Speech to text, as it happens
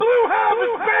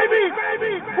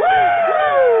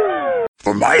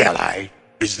For my ally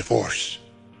is the Force.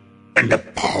 And a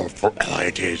powerful ally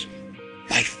it is.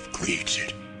 Life creates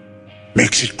it,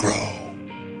 makes it grow.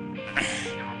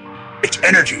 Its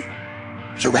energy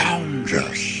surrounds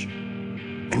us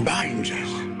and binds us.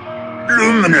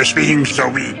 Luminous beings so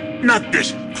we, not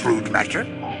this crude matter.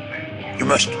 You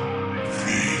must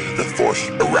feel the Force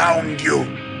around you.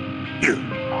 Here,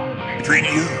 between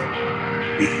you,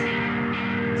 me,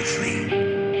 the tree,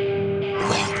 the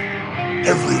rock,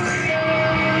 everywhere.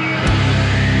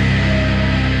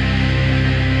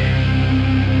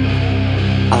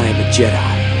 I am a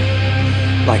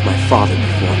Jedi, like my father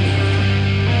before me.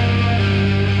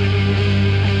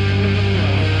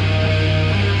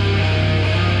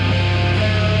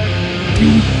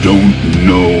 You don't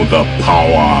know the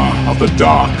power of the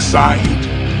dark side.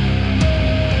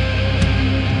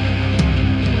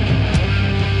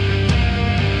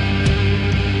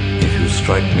 If you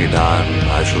strike me down,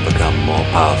 I shall become more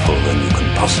powerful than you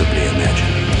can possibly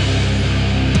imagine.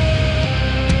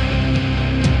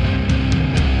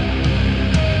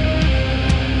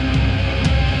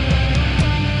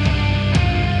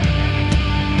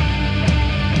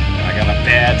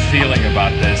 Bad feeling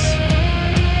about this.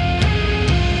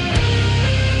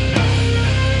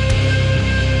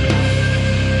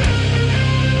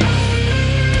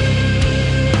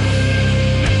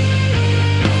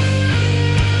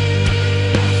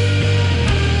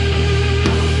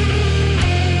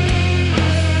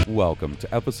 Welcome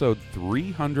to episode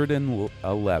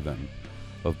 311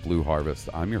 of Blue Harvest.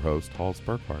 I'm your host, Halls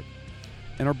Burkhart.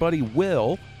 And our buddy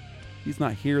Will, he's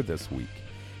not here this week.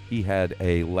 He had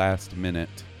a last-minute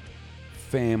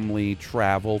family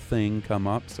travel thing come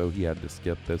up, so he had to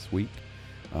skip this week.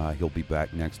 He'll be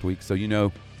back next week. So, you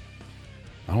know,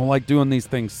 I don't like doing these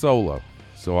things solo,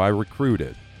 so I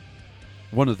recruited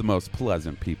one of the most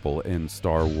pleasant people in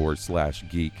Star Wars /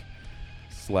 geek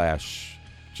 /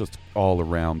 just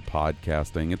all-around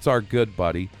podcasting. It's our good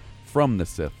buddy from the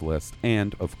Sith List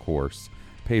and, of course,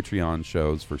 Patreon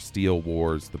shows for Steel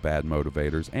Wars, The Bad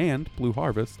Motivators, and Blue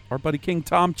Harvest, our buddy King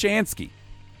Tom Chansky.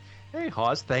 Hey,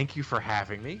 Hawes, thank you for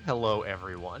having me. Hello,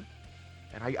 everyone.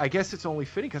 And I guess it's only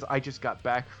fitting because I just got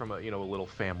back from a little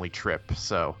family trip.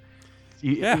 So,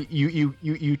 you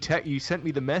sent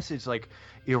me the message like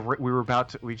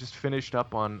we just finished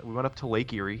up we went up to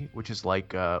Lake Erie, which is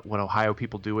like what Ohio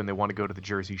people do when they want to go to the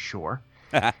Jersey Shore.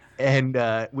 And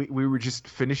we were just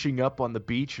finishing up on the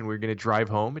beach, and we were going to drive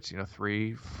home. It's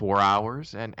 3-4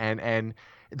 hours, and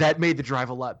that made the drive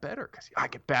a lot better because I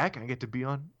get back and I get to be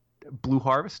on Blue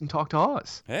Harvest and talk to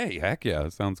Oz. Hey, heck yeah,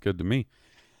 that sounds good to me.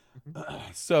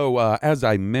 So as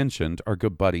I mentioned, our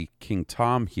good buddy King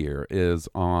Tom here is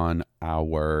on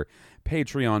our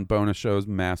Patreon bonus shows,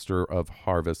 Master of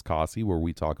Harvest Kasi, where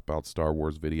we talk about Star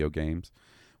Wars video games.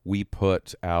 We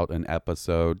put out an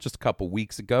episode just a couple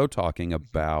weeks ago talking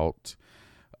about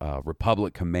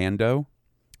Republic Commando,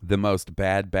 the most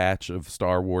Bad Batch of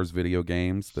Star Wars video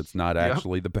games that's not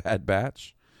actually the Bad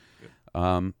Batch.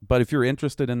 But if you're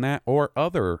interested in that or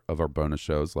other of our bonus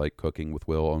shows like Cooking with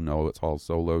Will, Oh No, It's All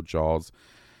Solo, Jaws,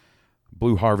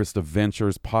 Blue Harvest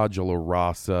Adventures, Podula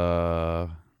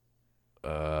Rasa,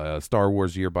 Star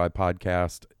Wars Year by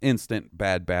Podcast, Instant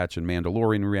Bad Batch and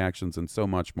Mandalorian reactions, and so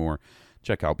much more,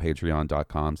 check out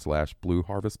patreon.com/Blue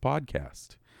Harvest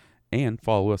Podcast. And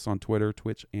follow us on Twitter,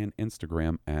 Twitch, and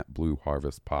Instagram at Blue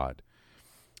Harvest Pod.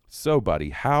 So,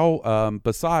 buddy, how,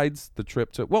 besides the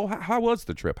trip how was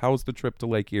the trip? How was the trip to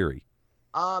Lake Erie?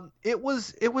 It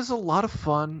was a lot of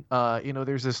fun.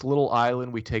 There's this little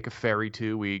island we take a ferry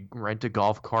to. We rent a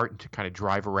golf cart to kind of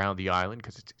drive around the island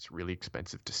because it's really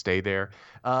expensive to stay there.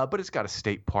 But it's got a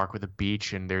state park with a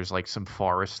beach, and there's like some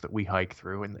forests that we hike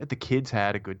through, and the kids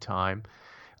had a good time.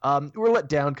 We're let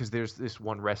down because there's this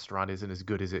one restaurant isn't as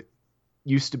good as it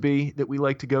used to be that we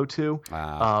like to go to.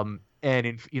 Wow.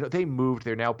 And they moved.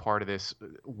 They're now part of this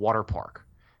water park.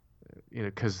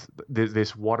 Because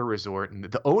this water resort, and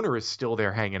the owner is still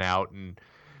there hanging out and,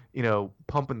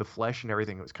 pumping the flesh and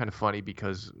everything. It was kind of funny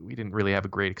because we didn't really have a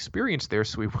great experience there,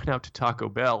 so we went out to Taco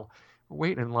Bell. We're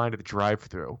waiting in line at the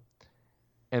drive-thru,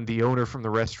 and the owner from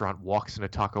the restaurant walks into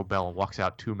Taco Bell and walks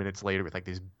out 2 minutes later with like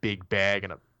this big bag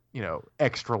and a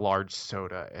extra large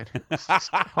soda, and it's just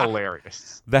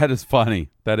hilarious. That is funny.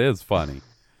 That is funny.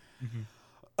 Mm-hmm.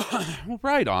 Well,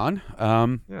 right on.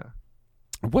 Yeah.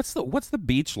 What's the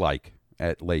beach like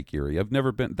at Lake Erie? I've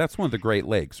never been. That's one of the Great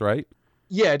Lakes, right?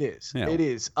 Yeah, it is. Yeah. It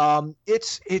is.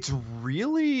 It's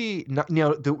really not,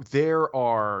 there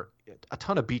are a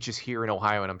ton of beaches here in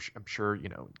Ohio, and I'm sure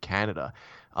Canada.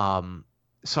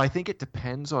 So I think it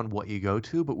depends on what you go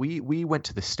to. But we went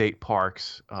to the state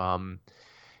parks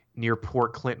near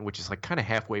Port Clinton, which is like kind of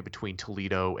halfway between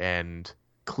Toledo and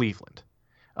Cleveland,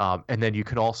 and then you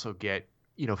can also get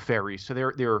ferries. So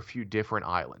there are a few different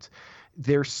islands.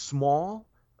 They're small,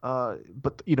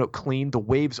 but clean. The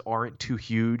waves aren't too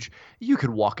huge. You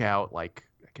could walk out like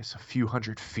I guess a few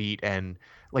hundred feet, and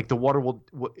like the water will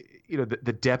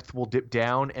the depth will dip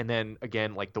down, and then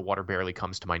again like the water barely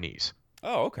comes to my knees.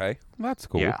 Oh, okay, that's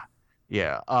cool.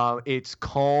 Yeah. It's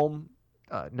calm.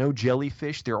 No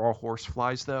jellyfish. There are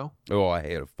horseflies though. Oh, I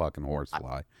hate a fucking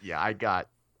horsefly.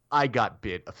 I got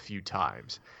bit a few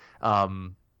times.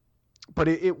 But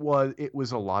it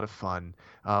was a lot of fun.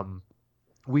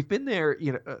 We've been there,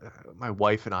 my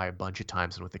wife and I a bunch of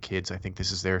times, and with the kids, I think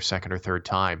this is their second or third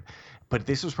time. But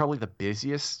this was probably the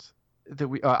busiest that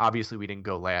we. Obviously, we didn't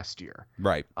go last year,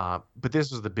 right? But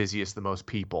this was the busiest, the most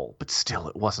people. But still,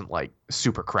 it wasn't like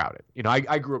super crowded.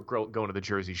 I grew up going to the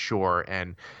Jersey Shore,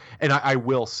 and I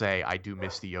will say I do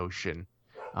miss the ocean.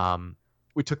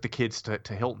 We took the kids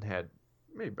to Hilton Head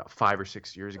maybe about 5 or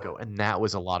 6 years ago, and that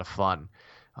was a lot of fun.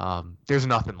 There's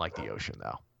nothing like the ocean,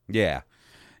 though. Yeah.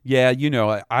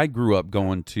 I grew up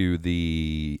going to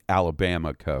the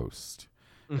Alabama coast,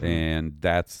 and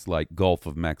that's like Gulf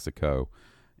of Mexico.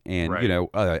 And,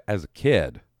 right. As a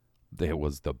kid, it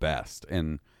was the best.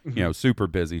 And, super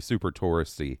busy, super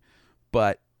touristy.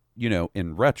 But,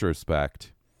 in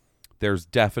retrospect, there's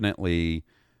definitely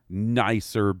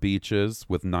nicer beaches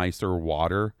with nicer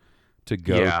water to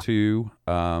go to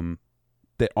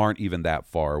that aren't even that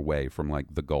far away from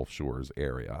like the Gulf Shores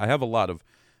area. I have a lot of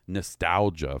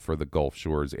nostalgia for the Gulf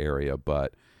Shores area,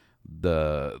 but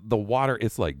the water,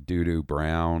 it's like doo-doo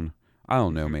brown. I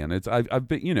don't know, man. I've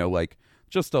been, like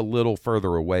just a little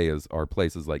further away are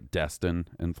places like Destin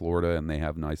in Florida, and they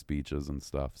have nice beaches and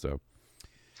stuff. So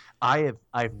I've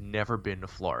never been to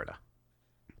Florida.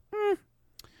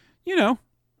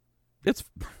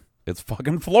 It's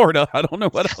fucking Florida. I don't know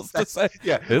what else to say.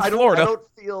 Yeah, it's Florida. I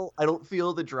don't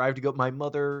feel the drive to go. My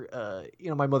mother,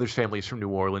 my mother's family is from New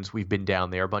Orleans. We've been down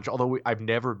there a bunch, although I've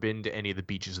never been to any of the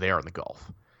beaches there in the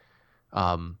Gulf.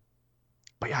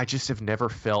 But yeah, I just have never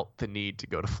felt the need to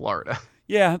go to Florida.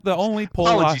 Yeah, the only pull.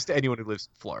 Apologies to anyone who lives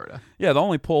in Florida. Yeah, the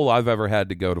only pull I've ever had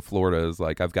to go to Florida is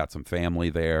like I've got some family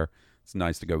there. It's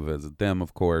nice to go visit them,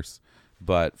 of course.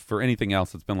 But for anything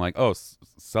else, it's been like,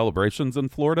 celebrations in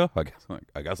Florida. I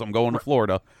guess I'm going to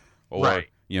Florida, or right.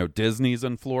 Disney's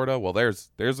in Florida. Well, there's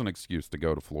an excuse to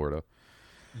go to Florida.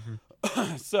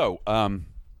 So,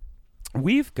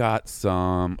 we've got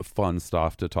some fun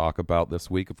stuff to talk about this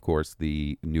week. Of course,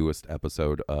 the newest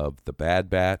episode of The Bad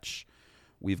Batch.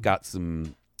 We've got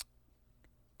some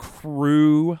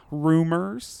crew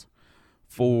rumors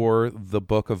for the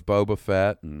Book of Boba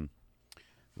Fett and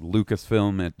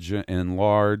Lucasfilm in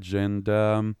large, and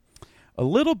a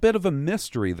little bit of a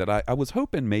mystery that I was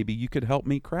hoping maybe you could help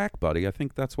me crack, buddy. I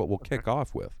think that's what we'll kick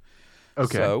off with.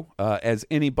 Okay. So, as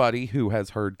anybody who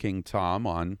has heard King Tom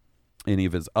on any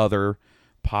of his other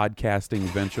podcasting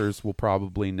ventures will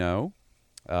probably know,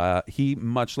 he,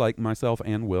 much like myself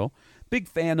and Will, big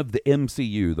fan of the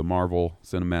MCU, the Marvel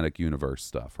Cinematic Universe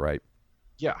stuff, right?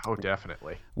 Yeah,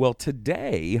 definitely. Well,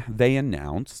 today they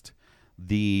announced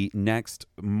the next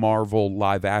Marvel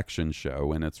live-action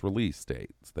show and its release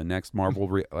dates. The next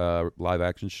Marvel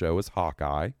live-action show is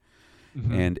Hawkeye,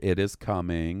 and it is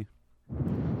coming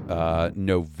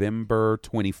November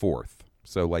 24th.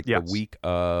 So, the week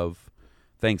of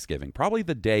Thanksgiving. Probably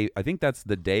the day, I think that's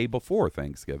the day before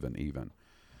Thanksgiving even.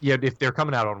 Yeah, if they're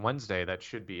coming out on Wednesday, that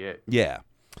should be it. Yeah.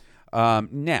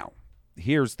 Now,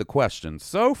 here's the question.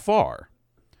 So far,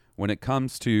 when it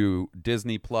comes to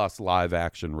Disney Plus live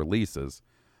action releases,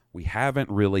 we haven't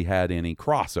really had any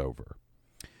crossover.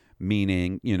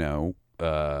 Meaning,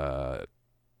 Mandalorian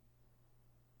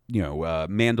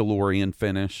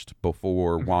finished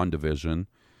before WandaVision.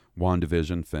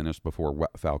 WandaVision finished before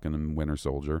Falcon and Winter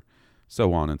Soldier,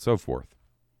 so on and so forth.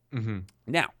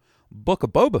 Now, Book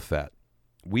of Boba Fett,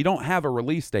 we don't have a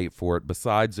release date for it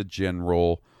besides a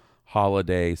general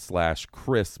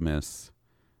holiday/Christmas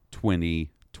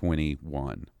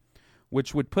 2021,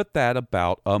 which would put that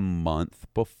about a month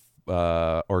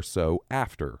or so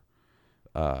after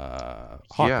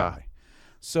Hawkeye. Yeah.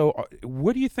 So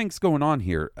what do you think's going on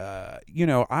here?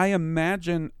 I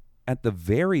imagine at the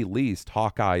very least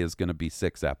Hawkeye is going to be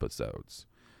 6 episodes,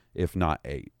 if not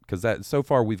 8. Because so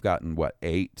far we've gotten,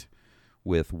 8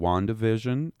 with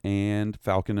WandaVision and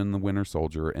Falcon and the Winter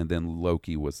Soldier, and then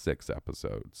Loki was 6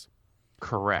 episodes.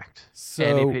 Correct.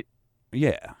 So,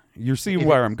 yeah, you're seeing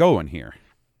where I'm going here.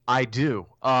 I do.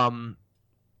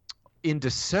 In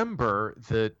December,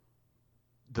 the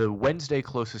Wednesday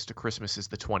closest to Christmas is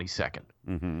the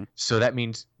 22nd. So that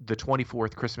means the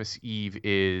 24th, Christmas Eve,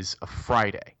 is a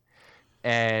Friday.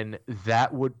 and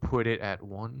that would put it at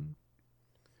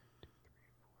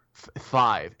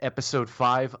 5. Episode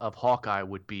 5 of Hawkeye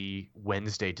would be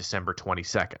Wednesday, December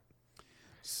 22nd.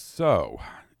 So,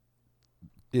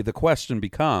 the question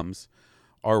becomes,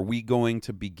 are we going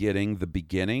to be getting the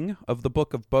beginning of the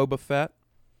Book of Boba Fett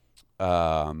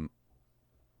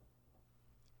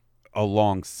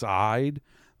alongside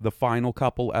the final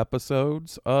couple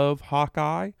episodes of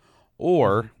Hawkeye?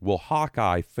 Or will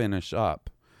Hawkeye finish up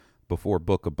before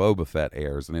Book of Boba Fett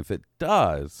airs? And if it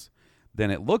does,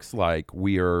 then it looks like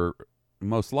we are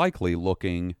most likely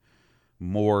looking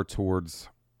more towards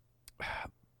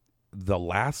the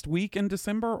last week in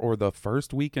December or the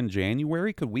first week in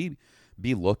January. Could we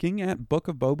be looking at Book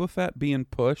of Boba Fett being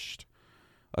pushed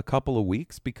a couple of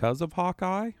weeks because of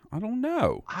Hawkeye? I don't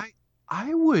know.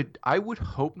 I would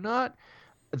hope not.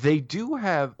 They do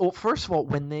have, well, first of all,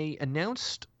 when they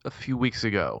announced a few weeks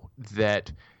ago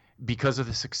that because of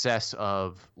the success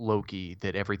of Loki,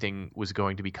 that everything was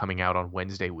going to be coming out on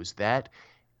Wednesday, was that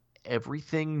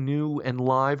everything new and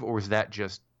live, or was that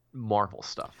just Marvel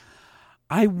stuff?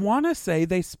 I want to say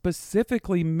they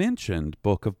specifically mentioned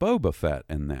Book of Boba Fett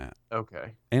in that.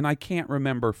 Okay. And I can't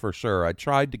remember for sure. I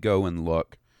tried to go and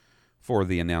look for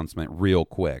the announcement real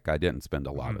quick. I didn't spend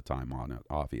a lot of time on it,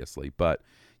 obviously. But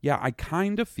yeah, I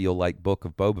kind of feel like Book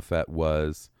of Boba Fett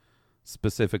was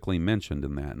specifically mentioned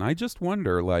in that. And I just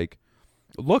wonder, like,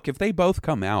 look, if they both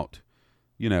come out,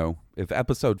 you know, if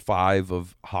episode 5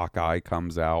 of Hawkeye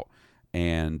comes out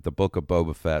and the Book of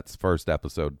Boba Fett's first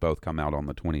episode both come out on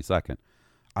the 22nd,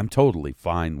 I'm totally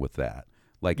fine with that.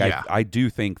 Like, yeah. I do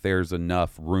think there's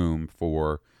enough room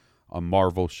for a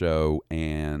Marvel show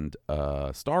and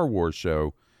a Star Wars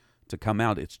show to come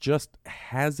out. It's just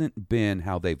hasn't been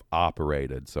how they've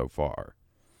operated so far.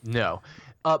 No.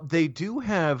 They do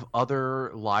have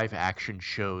other live action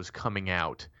shows coming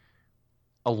out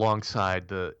alongside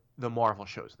the Marvel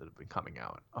shows that have been coming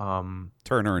out.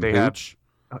 Turner and Hooch.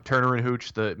 Turner and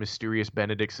Hooch, the Mysterious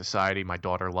Benedict Society. My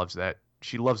daughter loves that.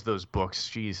 She loves those books.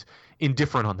 She's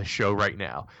indifferent on the show right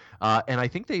now. And I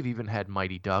think they've even had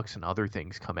Mighty Ducks and other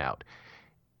things come out.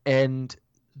 And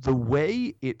the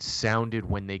way it sounded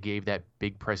when they gave that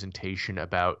big presentation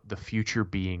about the future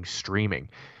being streaming,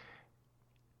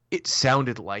 it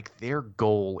sounded like their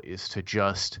goal is to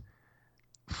just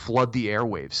flood the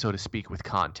airwaves, so to speak, with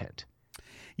content.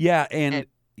 Yeah, and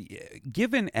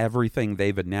given everything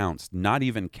they've announced, not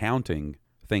even counting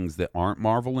things that aren't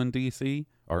Marvel and DC,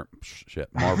 or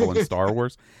Marvel and Star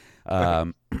Wars,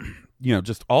 you know,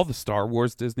 just all the Star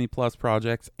Wars Disney Plus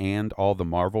projects and all the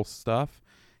Marvel stuff,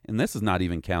 and this is not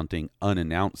even counting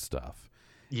unannounced stuff.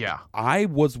 Yeah. I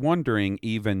was wondering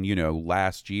even, you know,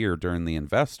 last year during the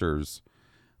investors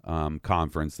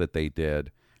conference that they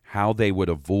did, how they would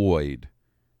avoid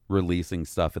releasing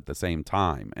stuff at the same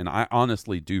time. And I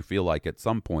honestly do feel like at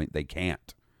some point they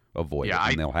can't avoid it,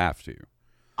 and they'll have to.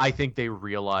 I think they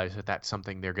realize that that's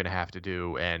something they're going to have to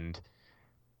do, and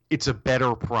it's a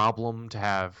better problem to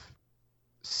have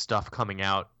stuff coming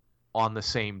out on the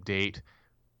same date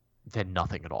than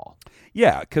nothing at all.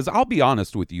 Yeah, because I'll be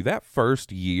honest with you, that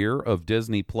first year of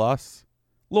Disney Plus,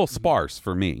 a little sparse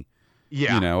for me.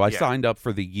 Yeah. You know, I signed up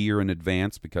for the year in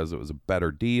advance because it was a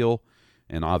better deal,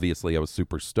 and obviously I was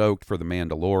super stoked for The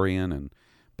Mandalorian.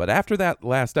 But after that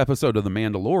last episode of The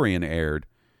Mandalorian aired,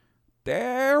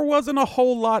 there wasn't a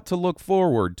whole lot to look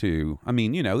forward to. I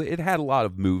mean, you know, it had a lot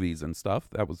of movies and stuff.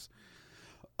 That was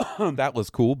that was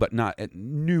cool, but not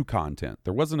new content.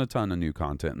 There wasn't a ton of new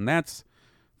content, and that's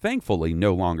thankfully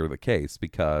no longer the case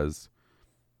because,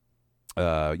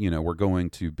 you know, we're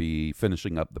going to be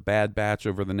finishing up The Bad Batch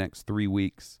over the next 3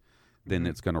 weeks. Then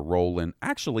it's going to roll in.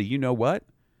 Actually, you know what?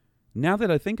 Now that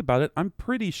I think about it, I'm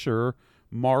pretty sure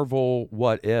Marvel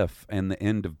What If and the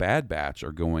end of Bad Batch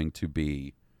are going to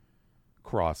be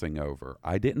crossing over.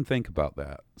 I didn't think about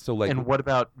that. So, like, and what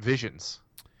about Visions?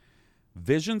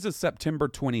 Visions is September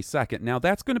 22nd. Now,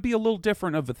 that's going to be a little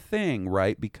different of a thing,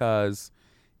 right? Because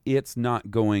it's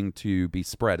not going to be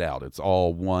spread out. It's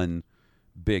all one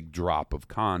big drop of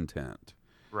content.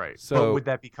 Right. So, but would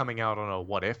that be coming out on a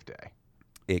What If day?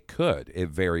 It could. It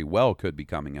very well could be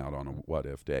coming out on a What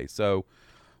If day. So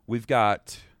we've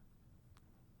got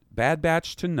Bad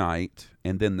Batch tonight,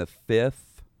 and then the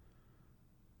 5th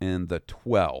and the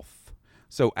 12th.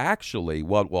 So actually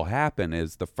what will happen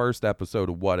is the first episode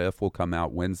of What If will come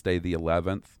out Wednesday the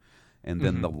 11th, and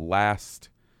then the last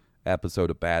episode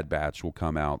of Bad Batch will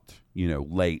come out, you know,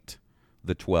 late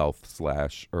the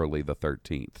 12th / early the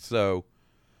 13th. So,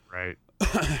 right.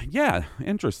 Yeah,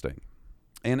 interesting.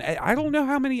 And I don't know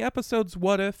how many episodes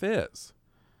What If is.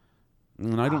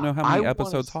 And I don't know how many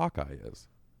episodes Hawkeye is.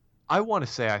 I want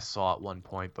to say I saw at one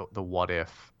point the What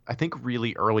If. I think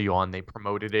really early on they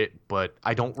promoted it, but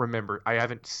I don't remember. I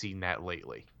haven't seen that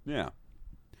lately. Yeah.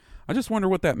 I just wonder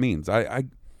what that means. I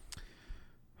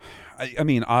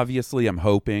mean, obviously, I'm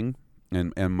hoping,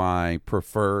 and my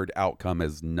preferred outcome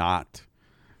is not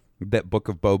that Book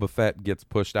of Boba Fett gets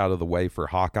pushed out of the way for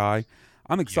Hawkeye.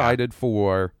 I'm excited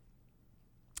for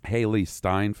Haley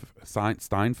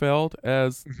Steinfeld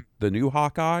as the new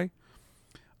Hawkeye.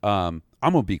 I'm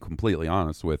gonna be completely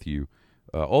honest with you.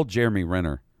 Old Jeremy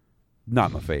Renner,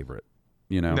 not my favorite.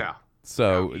 You know. No.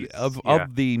 So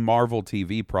of the Marvel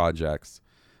TV projects,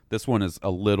 this one is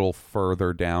a little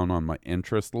further down on my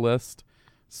interest list,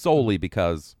 solely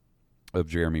because of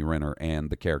Jeremy Renner and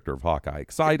the character of Hawkeye.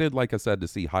 Excited, like I said, to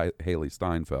see Haley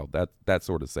Steinfeld. That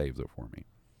sort of saves it for me.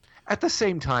 At the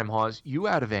same time, Hawes, you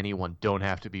out of anyone don't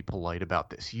have to be polite about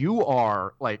this. You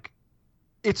are like,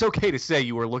 it's okay to say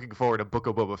you were looking forward to Book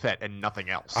of Boba Fett and nothing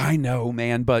else. I know,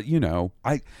 man, but you know,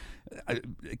 I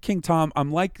King Tom,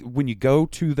 I'm like when you go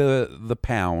to the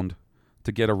pound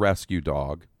to get a rescue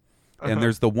dog, and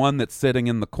there's the one that's sitting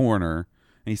in the corner,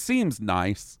 and he seems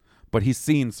nice, but he's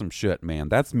seen some shit, man.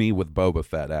 That's me with Boba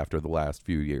Fett after the last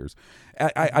few years.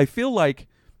 I feel like,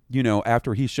 you know,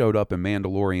 after he showed up in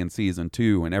Mandalorian Season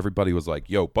 2 and everybody was like,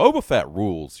 yo, Boba Fett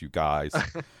rules, you guys.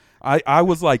 I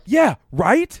was like, yeah,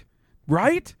 right?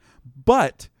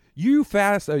 But you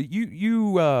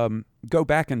go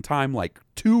back in time like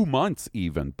 2 months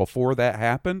even before that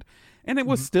happened, and it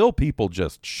was still people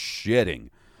just shitting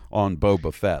on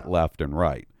Boba Fett left and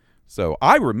right. So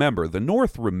I remember, the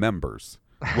North remembers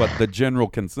what the general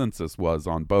consensus was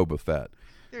on Boba Fett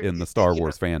in the Star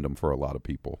Wars fandom for a lot of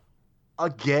people.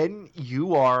 Again,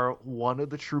 you are one of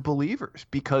the true believers,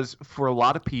 because for a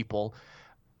lot of people,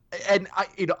 and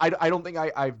I don't think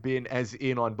I've been as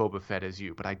in on Boba Fett as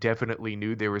you, but I definitely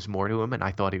knew there was more to him, and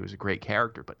I thought he was a great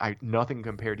character. But nothing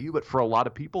compared to you. But for a lot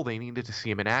of people, they needed to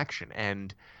see him in action,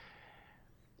 and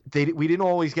we didn't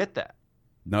always get that.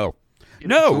 No,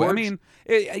 George, I mean,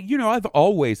 you know, I've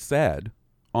always said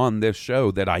on this show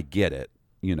that I get it,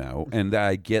 you know, and that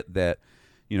I get that,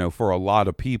 you know, for a lot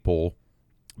of people,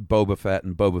 Boba Fett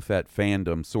and Boba Fett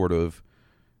fandom sort of,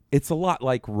 it's a lot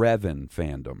like Revan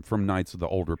fandom from Knights of the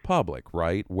Old Republic,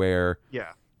 right? Where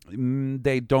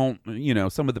they don't, you know,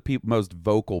 some of the most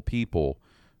vocal people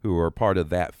who are part of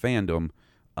that fandom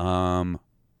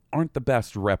aren't the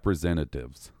best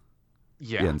representatives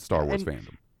in Star Wars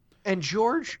fandom. And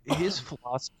George, his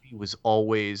philosophy was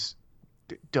always,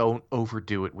 don't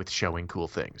overdo it with showing cool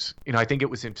things. You know, I think it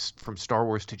was from Star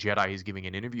Wars to Jedi, he's giving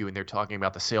an interview and they're talking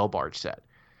about the sail barge set.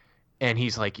 And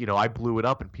he's like, you know, I blew it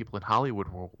up and people in Hollywood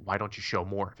were, why don't you show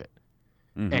more of it?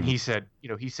 Mm-hmm. And he said,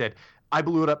 I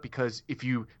blew it up because if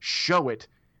you show it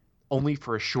only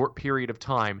for a short period of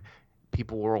time,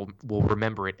 people will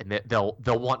remember it and they'll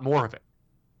want more of it.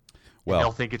 Well, and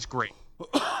they'll think it's great.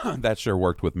 That sure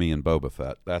worked with me and Boba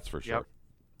Fett, that's for sure.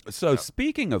 Yep. So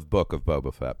speaking of Book of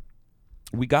Boba Fett,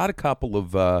 we got a couple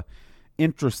of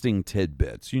interesting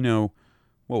tidbits. You know,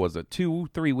 what was it,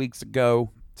 2-3 weeks ago,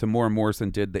 Tamora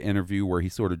Morrison did the interview where he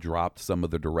sort of dropped some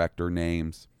of the director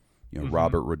names. You know,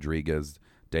 Robert Rodriguez,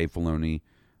 Dave Filoni,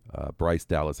 Bryce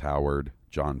Dallas Howard,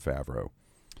 Jon Favreau.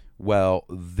 Well,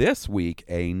 this week,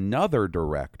 another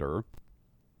director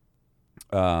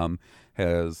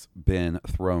has been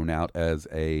thrown out as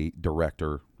a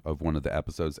director of one of the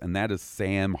episodes, and that is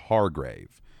Sam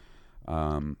Hargrave.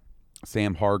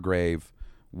 Sam Hargrave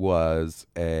was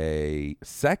a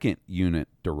second unit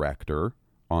director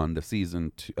on the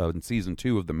season 2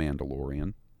 of The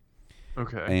Mandalorian.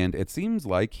 Okay. And it seems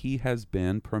like he has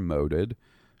been promoted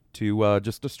to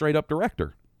just a straight up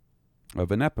director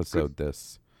of an episode. Good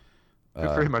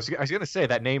for him. I was going to say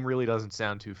that name really doesn't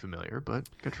sound too familiar, but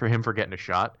good for him for getting a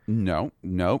shot. No.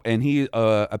 And he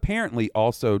apparently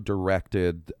also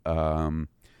directed a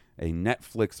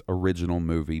Netflix original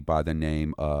movie by the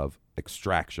name of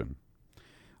Extraction.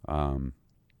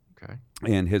 Okay.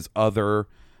 And his other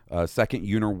second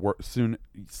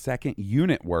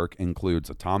unit work includes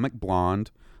Atomic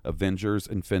Blonde, Avengers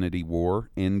Infinity War,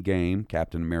 Endgame,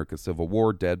 Captain America Civil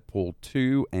War, Deadpool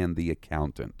 2, and The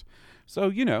Accountant. So,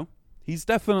 you know, he's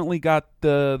definitely got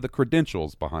the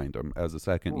credentials behind him as a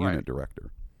second unit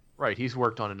director. Right. He's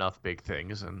worked on enough big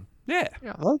things, and yeah,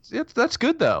 that's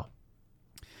good though.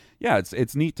 Yeah,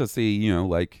 it's neat to see, you know,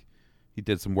 like he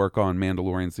did some work on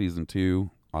Mandalorian Season 2.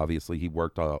 Obviously, he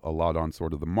worked a lot on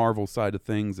sort of the Marvel side of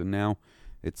things, and now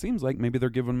it seems like maybe they're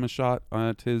giving him a shot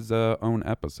at his own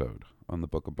episode on the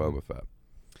Book of Boba Fett.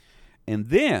 And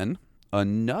then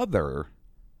another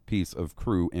piece of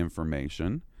crew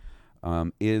information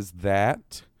is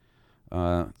that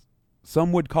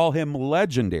some would call him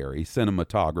legendary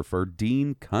cinematographer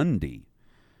Dean Cundey.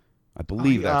 I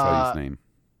believe that's how his name.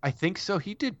 I think so.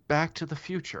 He did Back to the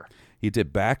Future. He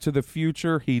did Back to the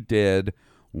Future. He did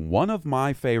one of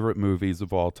my favorite movies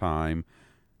of all time,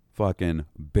 fucking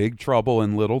Big Trouble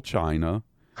in Little China.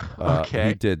 Okay.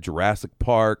 He did Jurassic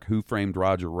Park, Who Framed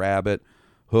Roger Rabbit,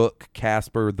 Hook,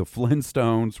 Casper, The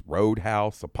Flintstones,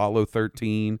 Roadhouse, Apollo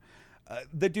 13.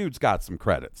 The dude's got some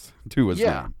credits to his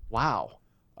name. Wow.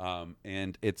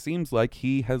 And it seems like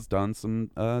he has done some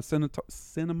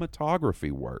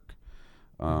cinematography work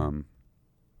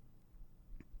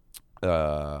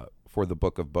for the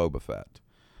Book of Boba Fett.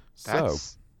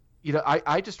 That's,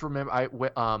 I just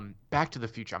remember Back to the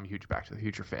Future. I'm a huge Back to the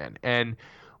Future fan, and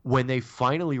when they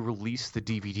finally released the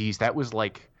DVDs, that was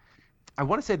like, I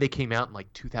want to say they came out in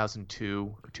like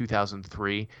 2002 or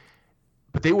 2003,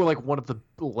 but they were like one of the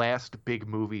last big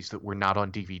movies that were not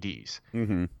on DVDs.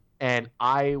 Mm-hmm. And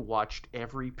I watched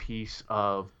every piece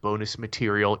of bonus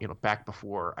material, back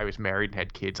before I was married and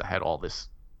had kids. I had all this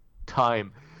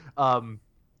time.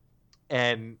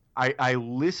 And I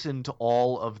listened to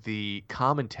all of the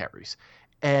commentaries.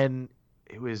 And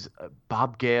it was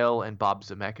Bob Gale and Bob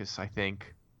Zemeckis, I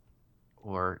think.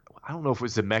 Or I don't know if it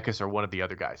was Zemeckis or one of the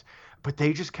other guys. But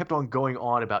they just kept on going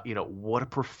on about, what a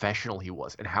professional he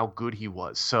was and how good he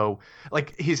was. So,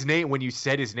 like, his name, when you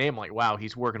said his name, like, wow,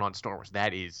 he's working on Star Wars.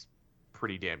 That is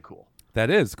pretty damn cool.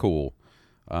 That is cool.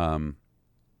 I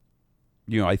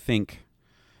think,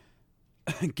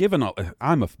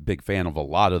 I'm a big fan of a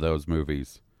lot of those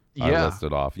movies I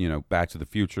listed off. Back to the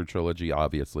Future trilogy,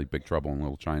 obviously, Big Trouble in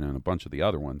Little China, and a bunch of the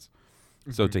other ones.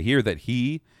 Mm-hmm. So to hear that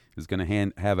he is going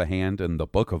to have a hand in the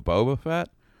Book of Boba Fett,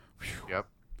 yep.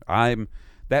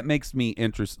 That makes me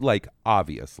interested. Like,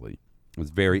 obviously, I was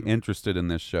very interested in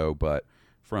this show, but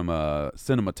from a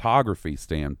cinematography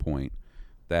standpoint,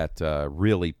 that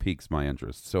really piques my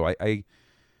interest. So I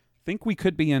think we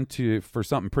could be for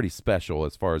something pretty special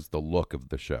as far as the look of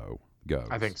the show goes.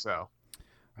 I think so.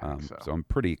 So I'm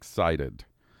pretty excited.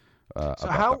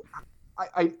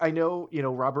 I know,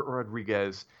 Robert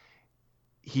Rodriguez,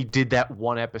 he did that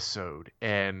one episode,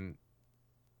 and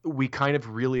we kind of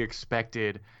really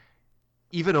expected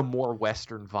even a more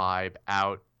Western vibe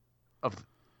out of.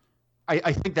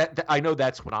 I think that I know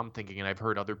that's what I'm thinking, and I've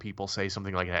heard other people say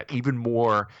something like that. Even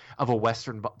more of a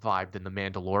Western vibe than The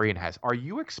Mandalorian has. Are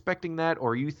you expecting that,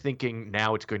 or are you thinking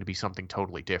now it's going to be something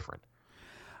totally different?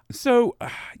 So,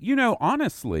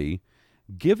 honestly,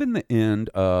 given the end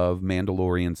of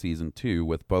Mandalorian Season 2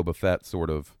 with Boba Fett sort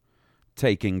of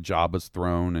taking Jabba's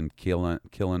throne and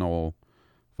killing old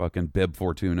fucking Bib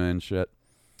Fortuna and shit,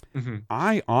 mm-hmm.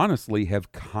 I honestly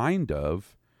have kind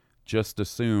of just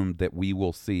assumed that we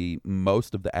will see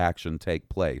most of the action take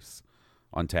place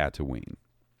on Tatooine.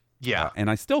 Yeah. And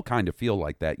I still kind of feel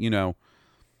like that.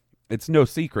 It's no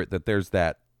secret that there's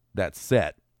that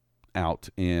set out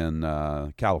in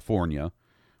California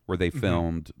where they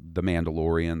filmed The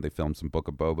Mandalorian. They filmed some Book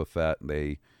of Boba Fett.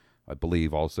 They, I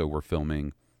believe, also were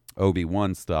filming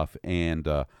Obi-Wan stuff. And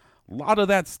a lot of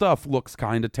that stuff looks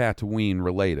kind of Tatooine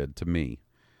related to me.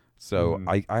 So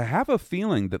I have a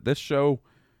feeling that this show,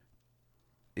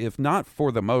 if not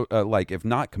for the if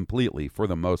not completely, for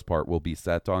the most part, will be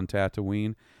set on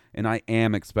Tatooine, and I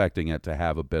am expecting it to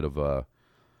have a bit of a,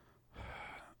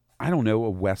 I don't know, a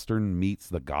Western meets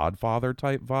The Godfather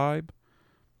type vibe.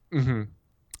 Mm-hmm.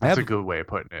 That's a good way of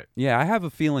putting it. Yeah, I have a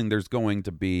feeling there's going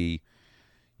to be,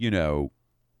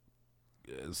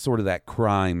 sort of that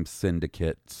crime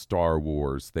syndicate Star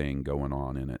Wars thing going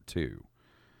on in it too,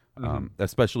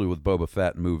 especially with Boba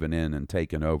Fett moving in and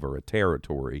taking over a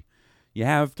territory. You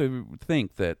have to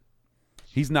think that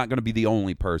he's not going to be the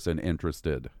only person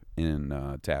interested in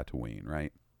Tatooine,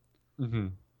 right? Mm-hmm.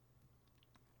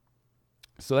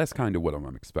 So that's kind of what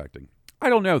I'm expecting. I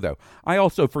don't know, though. I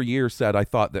also, for years, said I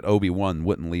thought that Obi-Wan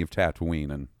wouldn't leave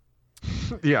Tatooine, and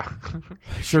yeah,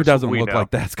 sure doesn't look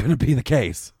like that's going to be the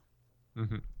case.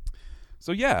 Mm-hmm.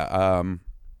 So, yeah,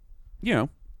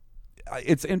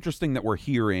 it's interesting that we're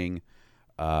hearing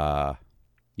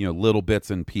little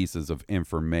bits and pieces of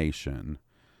information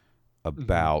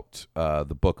about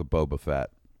the Book of Boba Fett.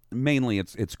 Mainly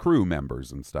it's crew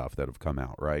members and stuff that have come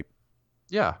out, right?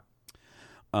 Yeah.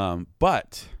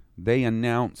 But they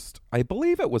announced, I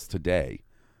believe it was today,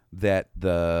 that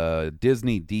the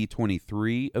Disney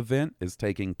D23 event is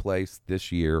taking place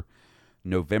this year,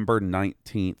 November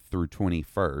 19th through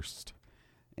 21st,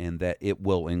 and that it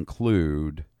will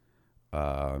include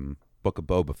Book of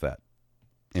Boba Fett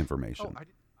information.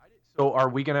 So are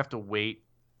we going to have to wait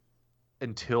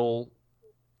until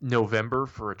November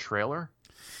for a trailer?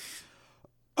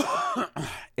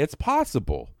 It's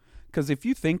possible, Because if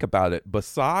you think about it,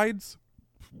 besides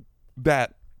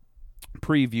that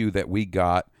preview that we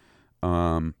got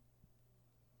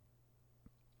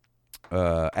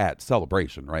at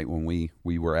Celebration, right, when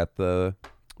we were at the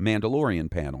Mandalorian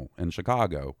panel in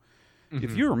Chicago,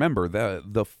 if you remember,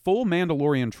 the full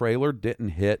Mandalorian trailer didn't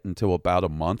hit until about a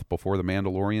month before the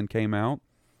Mandalorian came out.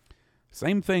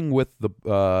 Same thing with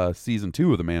the season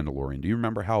 2 of the Mandalorian. Do you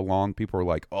remember how long people were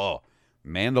like, "Oh,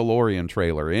 Mandalorian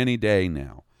trailer any day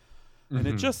now"? And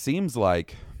it just seems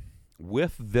like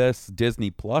with this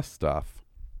Disney Plus stuff,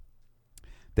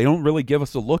 they don't really give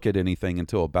us a look at anything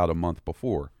until about a month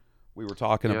before. We were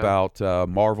talking about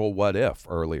Marvel What If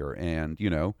earlier, and, you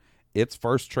know, its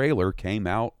first trailer came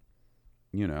out,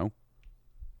 you know,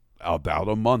 about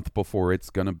a month before it's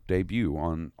going to debut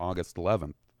on August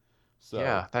 11th. So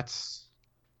yeah, that's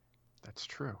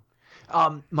true.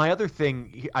 My other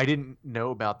thing, I didn't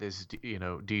know about this, you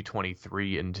know,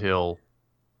 D23 until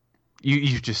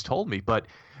you just told me, but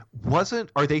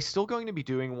are they still going to be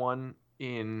doing one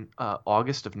in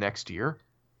August of next year?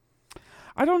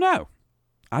 I don't know.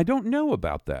 I don't know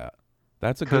about that.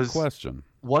 That's a good question.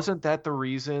 Wasn't that the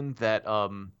reason that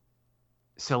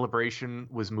Celebration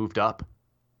was moved up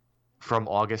from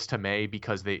August to May,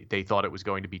 because they thought it was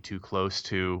going to be too close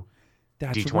to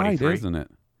That's D23? right, isn't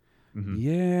it?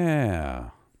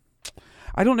 Yeah.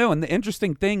 I don't know. And the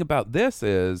interesting thing about this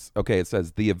is, okay, it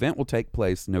says the event will take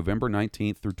place November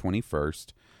 19th through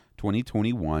 21st,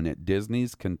 2021 at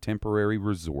Disney's Contemporary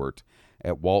Resort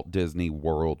at Walt Disney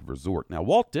World Resort. Now,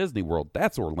 Walt Disney World,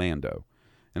 that's Orlando.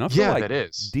 And I feel like that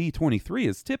is. D23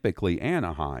 is typically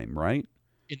Anaheim, right?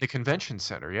 In the convention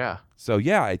center, yeah. So,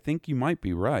 yeah, I think you might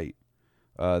be right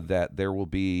that there will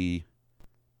be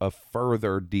a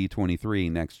further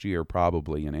D23 next year,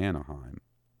 probably in Anaheim.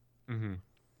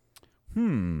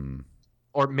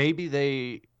 Or maybe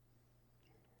this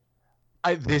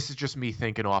is just me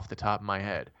thinking off the top of my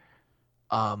head.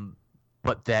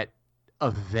 But that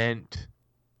event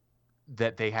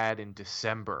that they had in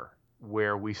December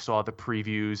where we saw the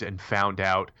previews and found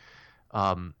out,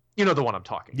 you know, the one I'm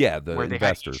talking Yeah, about, the where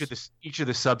investors. they had each of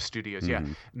the sub studios. Yeah,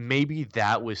 maybe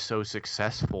that was so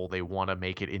successful they want to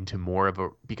make it into more of a,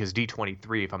 because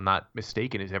D23, if I'm not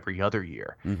mistaken, is every other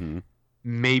year.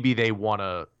 Maybe they want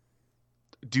to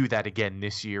do that again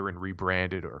this year and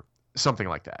rebrand it or something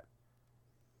like that.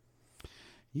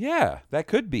 Yeah, that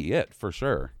could be it for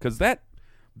sure. Because that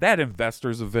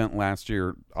investors event last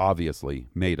year obviously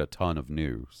made a ton of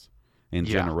news and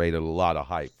generated a lot of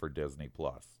hype for Disney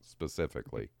Plus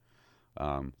specifically.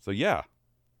 So yeah,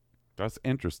 that's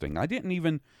interesting. I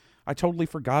totally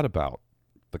forgot about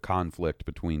the conflict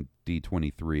between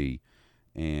D23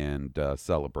 and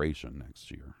Celebration next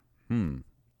year.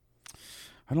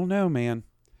 I don't know, man.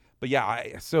 But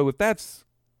yeah, so if that's,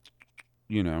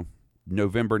 you know,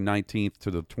 November 19th to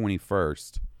the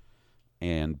 21st,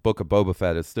 and Book of Boba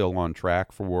Fett is still on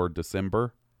track for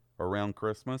December around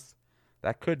Christmas,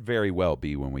 that could very well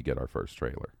be when we get our first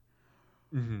trailer.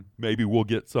 Maybe we'll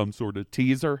get some sort of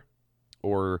teaser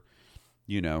or,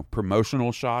 you know,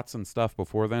 promotional shots and stuff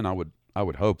before then. I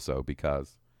would hope so,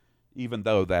 because even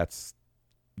though that's,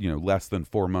 you know, less than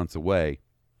 4 months away,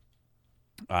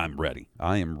 I'm ready.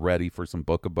 I am ready for some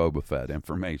Book of Boba Fett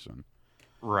information.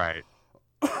 Right.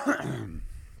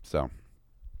 So,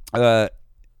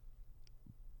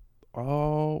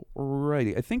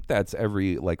 alrighty. I think that's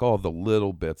all the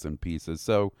little bits and pieces.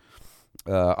 So,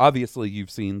 obviously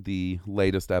you've seen the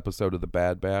latest episode of The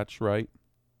Bad Batch, right?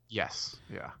 Yes.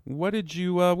 Yeah. What'd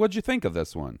you think of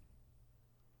this one?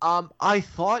 I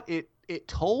thought it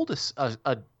told us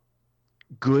a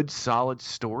good, solid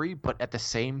story, but at the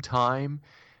same time,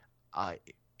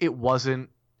 it wasn't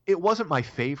my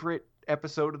favorite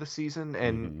episode of the season.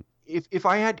 And if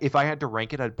I had to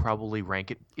rank it, I'd probably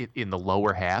rank it in the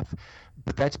lower half.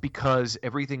 But that's because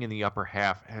everything in the upper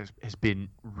half has been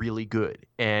really good,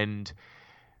 and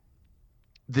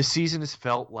the season has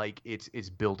felt like it's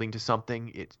building to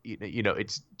something.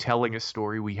 It's telling a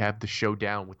story. We have the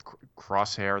showdown with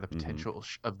Crosshair, the potential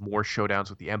of more showdowns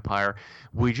with the Empire.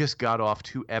 We just got off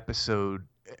 2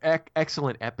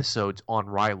 excellent episodes on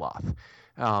Ryloth,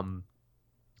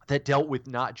 that dealt with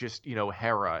not just, you know,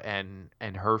 Hera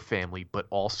and her family, but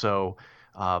also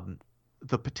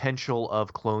the potential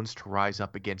of clones to rise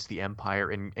up against the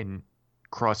Empire and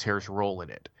Crosshair's role in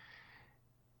it.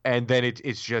 And then it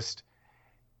just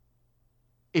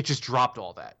dropped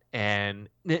all that. And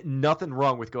nothing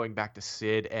wrong with going back to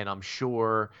Sid, and I'm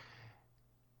sure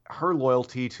her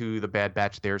loyalty to the Bad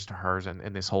Batch, theirs to hers,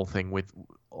 and this whole thing with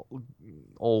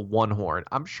old One Horn,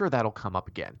 I'm sure that'll come up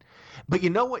again. But you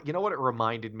know what it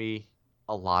reminded me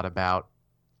a lot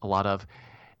of?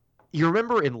 You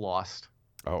remember in Lost?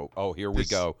 Oh, here we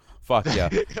go. Fuck yeah.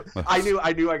 I knew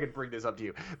I could bring this up to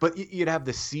you. But you'd have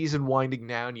the season winding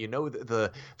down. You know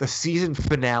the season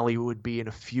finale would be in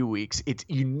a few weeks. It's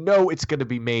going to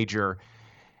be major.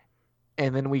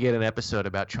 And then we get an episode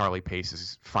about Charlie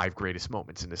Pace's 5 greatest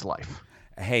moments in his life.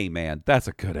 Hey man, that's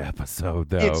a good episode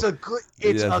though. It's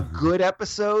a good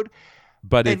episode.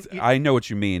 But I know what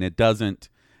you mean. It doesn't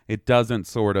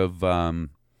sort of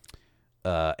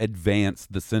advance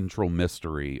the central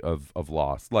mystery of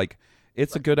Lost. Like,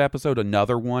 it's a good episode.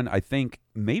 Another one, I think,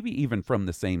 maybe even from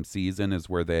the same season, is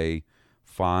where they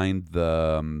find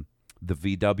the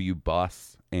VW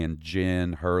bus and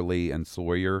Jen, Hurley, and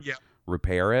Sawyer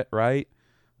repair it, right?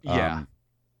 Yeah.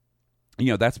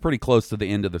 That's pretty close to the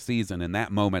end of the season, and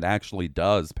that moment actually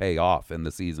does pay off in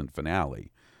the season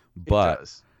finale. But it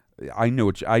does. I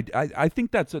know I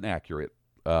think that's an accurate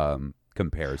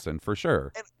comparison for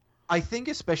sure. And I think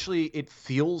especially it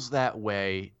feels that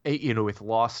way, with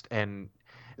Lost, and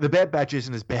the Bad Batch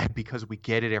isn't as bad because we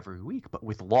get it every week, but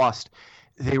with Lost,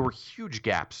 there were huge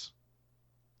gaps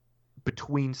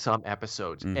between some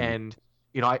episodes. Mm-hmm. And,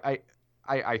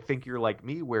 I think you're like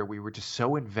me, where we were just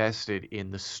so invested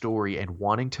in the story and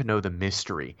wanting to know the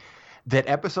mystery that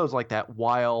episodes like that,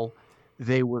 while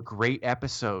they were great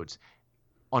episodes,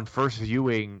 on first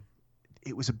viewing,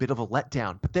 it was a bit of a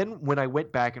letdown. But then when I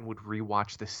went back and would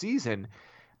rewatch the season,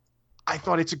 I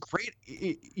thought it's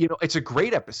a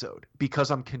great episode, because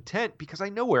I'm content, because I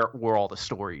know where all the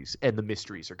stories and the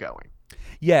mysteries are going.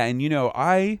 Yeah, and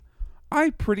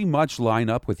I pretty much line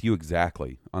up with you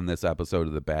exactly on this episode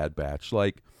of The Bad Batch.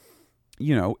 Like,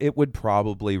 it would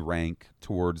probably rank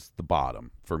towards the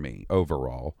bottom for me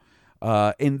overall.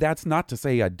 And that's not to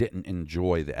say I didn't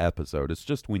enjoy the episode. It's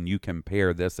just when you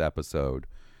compare this episode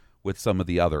with some of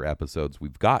the other episodes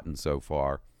we've gotten so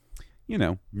far,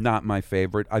 not my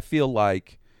favorite. I feel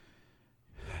like,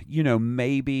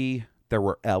 maybe there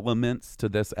were elements to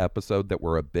this episode that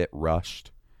were a bit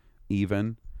rushed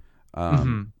even.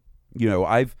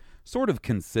 I've sort of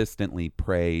consistently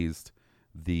praised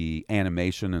the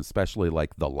animation, especially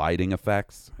like the lighting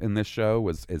effects in this show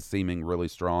as seeming really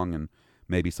strong and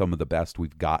maybe some of the best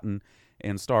we've gotten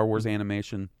in Star Wars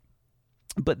animation.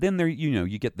 But then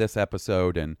you get this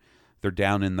episode and they're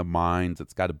down in the mines.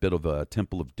 It's got a bit of a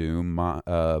Temple of Doom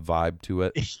vibe to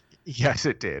it. Yes,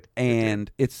 it did.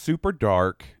 And it's super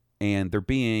dark, and they're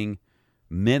being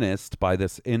menaced by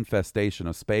this infestation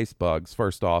of space bugs.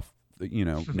 First off,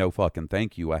 no fucking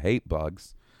thank you. I hate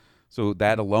bugs. So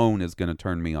that alone is going to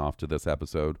turn me off to this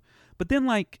episode. But then,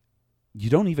 you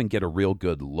don't even get a real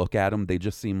good look at them. They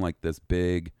just seem like this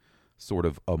big sort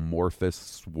of amorphous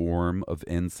swarm of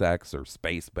insects or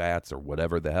space bats or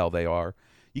whatever the hell they are.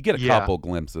 You get a couple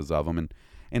glimpses of them.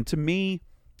 And to me,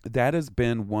 that has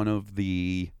been one of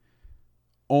the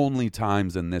only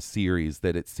times in this series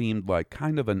that it seemed like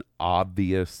kind of an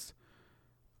obvious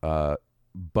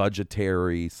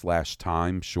budgetary /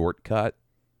 time shortcut,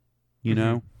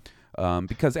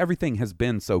 because everything has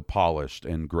been so polished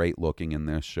and great looking in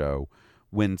this show.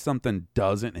 When something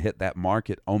doesn't hit that mark,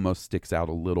 it almost sticks out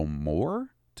a little more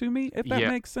to me, if that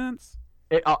makes sense.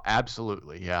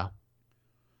 Absolutely, yeah.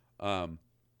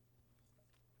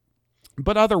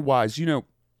 But otherwise,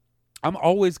 I'm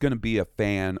always going to be a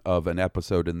fan of an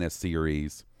episode in this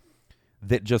series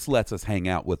that just lets us hang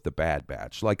out with the Bad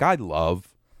Batch. Like, I love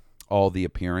all the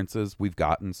appearances we've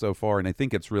gotten so far, and I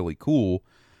think it's really cool.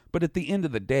 But at the end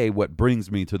of the day, what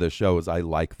brings me to the show is I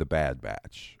like the Bad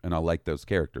Batch, and I like those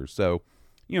characters. So,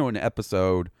 an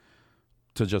episode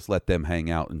to just let them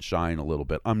hang out and shine a little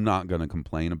bit, I'm not going to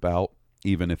complain about,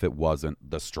 even if it wasn't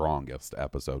the strongest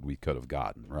episode we could have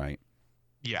gotten, right?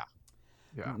 Yeah.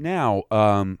 Now,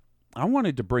 I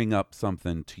wanted to bring up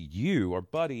something to you. Our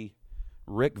buddy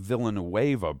Rick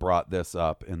Villanueva brought this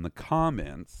up in the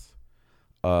comments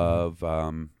of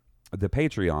the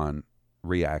Patreon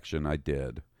reaction I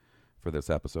did for this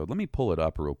episode. Let me pull it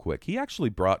up real quick. He actually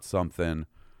brought something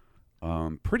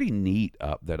pretty neat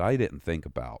up that I didn't think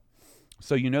about.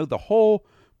 So, the whole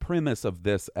premise of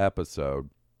this episode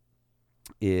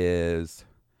is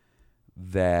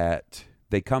that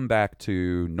they come back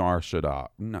to Ord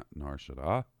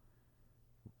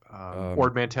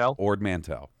Mantell. Ord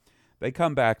Mantell. They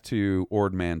come back to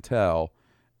Ord Mantell,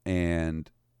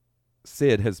 and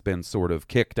Sid has been sort of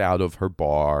kicked out of her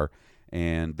bar,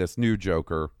 and this new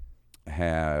Joker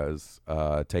has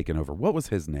taken over. What was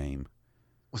his name?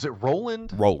 Was it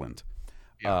Roland? Roland.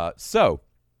 Yeah.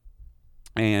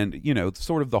 And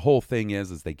sort of the whole thing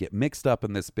is they get mixed up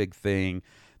in this big thing.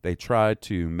 They try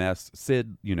to mess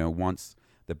Sid, wants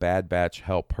the Bad Batch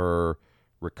help her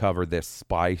recover this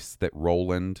spice that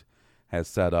Roland has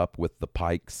set up with the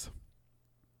Pikes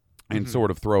and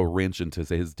sort of throw a wrench into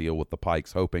his deal with the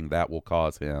Pikes, hoping that will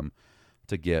cause him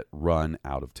to get run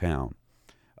out of town.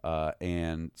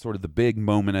 And sort of the big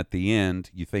moment at the end,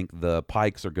 you think the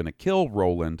Pikes are going to kill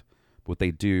Roland. What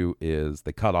they do is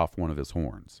they cut off one of his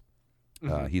horns.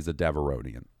 He's a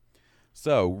Deveronian.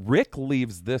 So Rick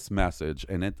leaves this message,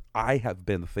 and I have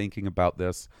been thinking about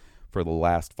this for the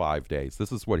last 5 days.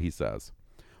 This is what he says.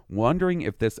 Wondering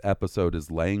if this episode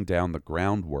is laying down the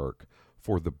groundwork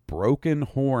for the Broken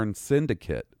Horn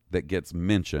Syndicate that gets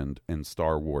mentioned in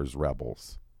Star Wars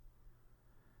Rebels.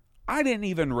 I didn't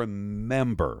even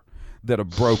remember that a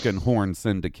Broken Horn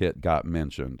Syndicate got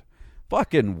mentioned.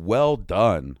 Fucking well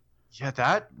done. Yeah,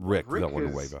 that Rick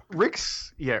Villanueva. Rick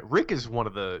is one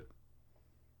of the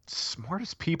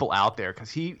smartest people out there,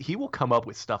 because he will come up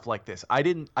with stuff like this. I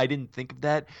didn't think of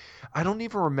that. I don't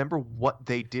even remember what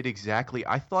they did exactly.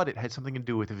 I thought it had something to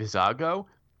do with Vizago.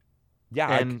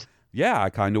 Yeah, I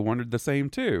kind of wondered the same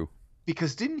too.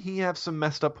 Because didn't he have some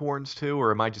messed up horns too,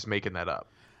 or am I just making that up?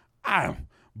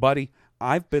 Buddy,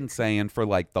 I've been saying for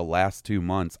like the last 2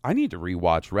 months, I need to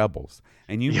rewatch Rebels.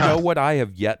 And you know what I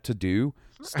have yet to do?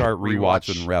 Start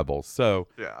rewatching Rebels. So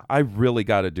I really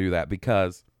got to do that,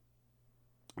 because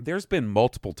there's been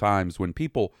multiple times when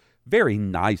people very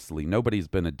nicely, nobody's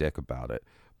been a dick about it,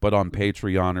 but on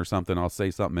Patreon or something, I'll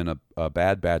say something in a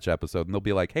Bad Batch episode, and they'll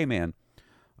be like, hey man,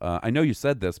 I know you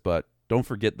said this, but don't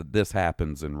forget that this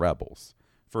happens in Rebels.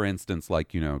 For instance, like,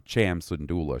 Cham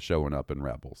Syndulla showing up in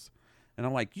Rebels. And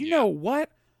I'm like, you know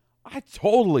what? I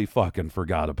totally fucking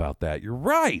forgot about that. You're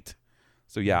right.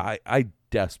 So yeah, I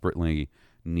desperately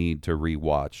need to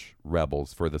rewatch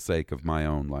Rebels for the sake of my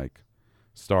own, like,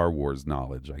 Star Wars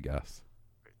knowledge, I guess.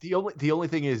 The only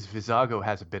thing is Vizago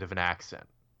has a bit of an accent.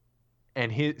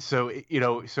 And so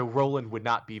Roland would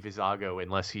not be Vizago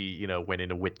unless he, went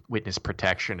into witness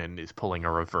protection and is pulling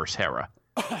a reverse Hera.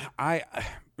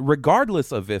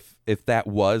 Regardless of if that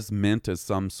was meant as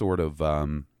some sort of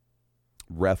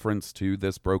reference to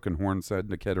this Broken Horn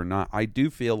Syndicate or not, I do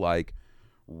feel like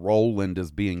Roland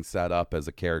is being set up as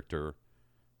a character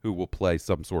who will play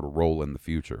some sort of role in the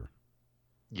future.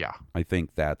 Yeah, I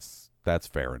think that's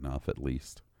fair enough, at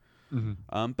least.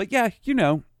 Mm-hmm. But yeah,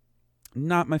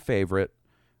 not my favorite.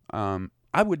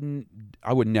 I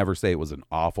would never say it was an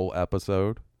awful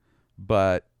episode,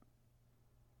 but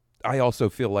I also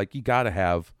feel like you got to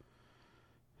have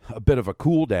a bit of a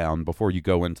cool down before you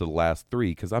go into the last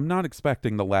 3, because I'm not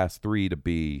expecting the last 3 to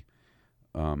be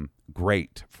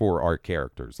great for our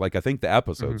characters. Like, I think the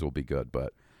episodes will be good,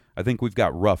 but I think we've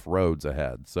got rough roads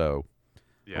ahead. So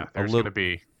yeah, there's going to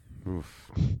be.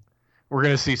 Oof. We're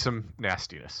going to see some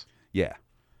nastiness. Yeah.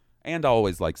 And I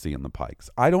always like seeing the Pikes.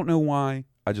 I don't know why.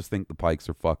 I just think the Pikes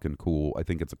are fucking cool. I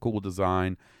think it's a cool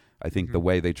design. I think the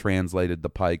way they translated the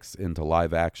Pikes into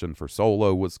live action for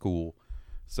Solo was cool.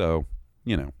 So,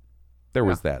 there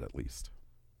was that at least.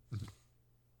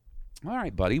 All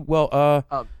right, buddy. Well,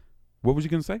 what was you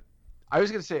going to say? I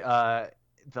was going to say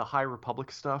the High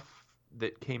Republic stuff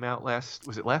that came out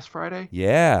last Friday?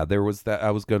 Yeah, there was that.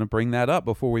 I was going to bring that up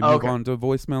before we move on to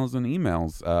voicemails and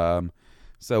emails.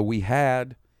 So we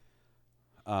had,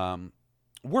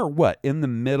 we're in the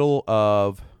middle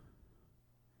of,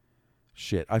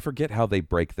 shit, I forget how they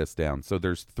break this down. So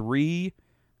there's 3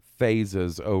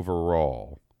 phases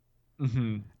overall,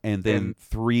 and then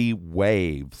 3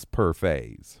 waves per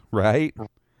phase, right?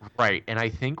 Right, and I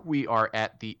think we are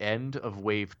at the end of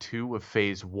wave 2 of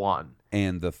phase 1.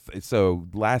 And so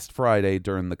last Friday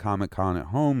during the Comic-Con at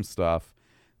Home stuff,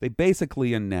 they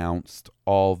basically announced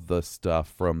all the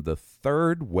stuff from the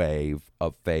 3rd wave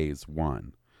of phase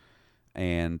 1,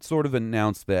 and sort of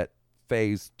announced that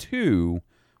phase 2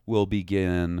 will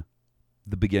begin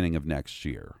the beginning of next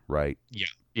year, right? Yeah.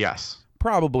 Yes.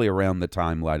 Probably around the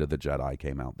time Light of the Jedi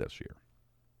came out this year.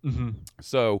 Mm-hmm.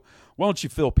 So why don't you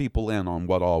fill people in on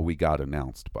what all we got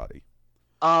announced, buddy?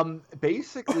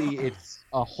 Basically, it's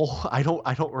a whole. I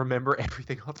don't remember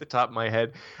everything off the top of my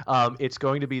head. It's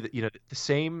going to be the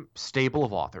same stable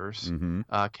of authors: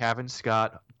 Cavan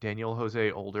Scott, Daniel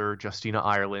Jose Older, Justina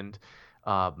Ireland,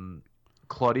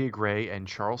 Claudia Gray, and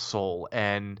Charles Soule.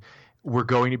 And we're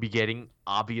going to be getting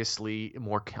obviously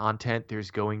more content.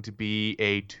 There's going to be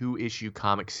a 2-issue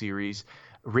comic series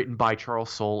written by Charles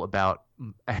Soule about,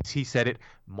 as he said it,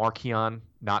 Marchion,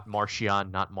 not Marchion,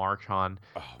 not Marchon,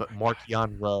 but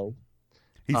Marchion Rowe.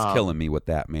 He's killing me with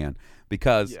that, man,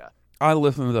 because I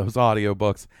listen to those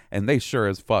audiobooks and they sure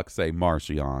as fuck say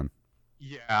Marchion.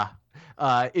 Yeah.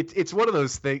 It's one of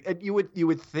those things, and you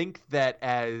would think that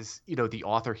as the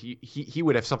author, he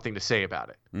would have something to say about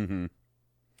it. Mm-hmm.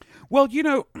 Well,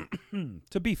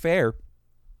 to be fair,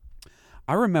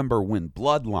 I remember when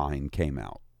Bloodline came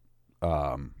out.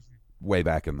 way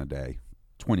back in the day,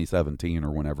 2017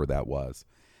 or whenever that was.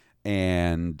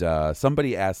 And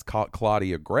somebody asked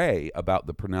Claudia Gray about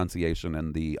the pronunciation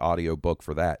and the audiobook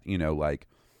for that, like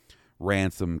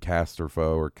Ransom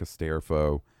Casterfo or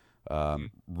Casterfo,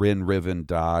 Rin Riven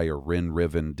Die or Rin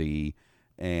Riven D.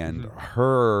 And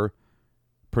her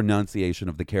pronunciation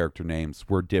of the character names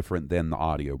were different than the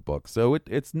audiobook. So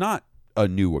it's not a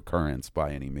new occurrence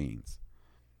by any means.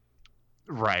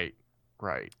 Right.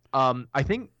 I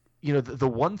think, the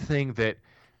one thing that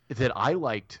I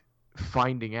liked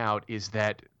finding out is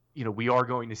that, we are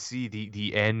going to see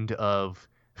the end of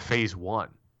phase 1.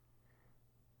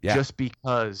 Yeah. Just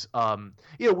because,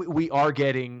 we are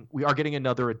getting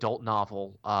another adult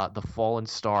novel, The Fallen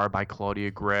Star by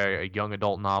Claudia Gray, a young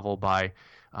adult novel by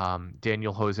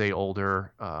Daniel Jose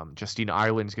Older. Justina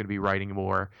Ireland's going to be writing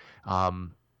more.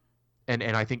 And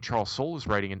I think Charles Soule is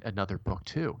writing another book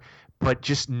too. But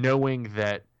just knowing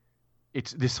that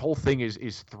this whole thing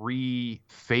is 3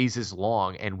 phases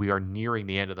long, and we are nearing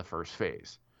the end of the first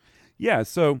phase. Yeah,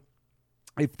 so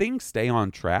if things stay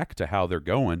on track to how they're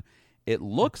going, it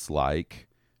looks like,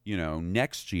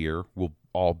 next year will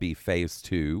all be phase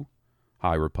 2,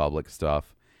 High Republic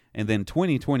stuff. And then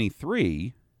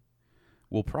 2023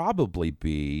 will probably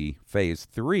be phase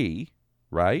 3,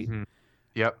 right? Mm-hmm.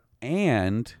 Yep.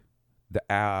 And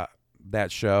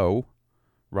that show,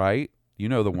 right? You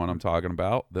know the one I'm talking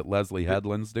about that Leslie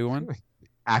Headland's doing?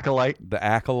 Acolyte. The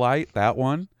Acolyte, that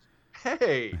one.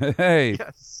 Hey.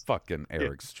 Yes. Fucking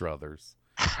Eric Struthers.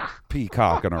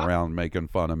 Peacocking around making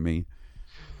fun of me.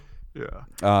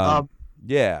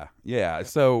 Yeah. Yeah.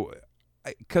 So,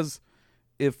 because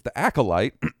if the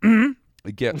Acolyte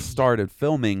gets started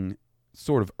filming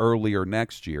sort of earlier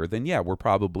next year, then yeah, we're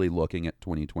probably looking at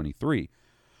 2023.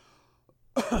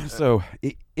 So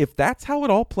if that's how it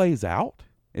all plays out,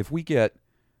 if we get,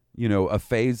 a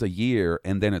phase a year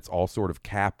and then it's all sort of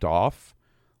capped off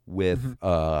with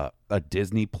a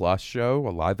Disney Plus show,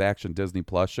 a live action Disney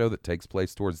Plus show that takes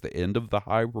place towards the end of the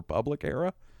High Republic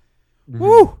era,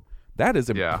 woo! That is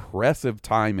impressive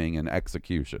timing and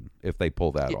execution if they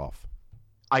pull that off.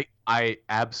 I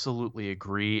absolutely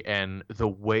agree. And the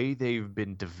way they've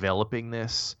been developing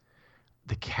this,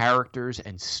 the characters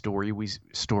and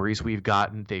stories we've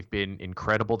gotten, they've been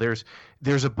incredible. There's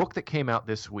a book that came out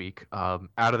this week, Out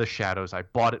of the Shadows. I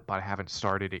bought it, but I haven't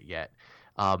started it yet.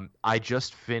 I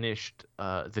just finished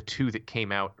the 2 that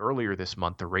came out earlier this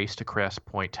month, The Race to Crest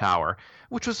Point Tower,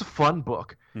 which was a fun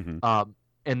book.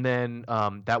 And then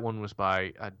that one was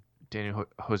by Daniel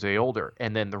Jose Older.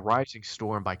 And then The Rising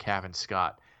Storm by Cavan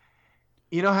Scott.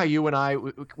 You know how you and I,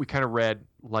 we kind of read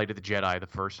Light of the Jedi, the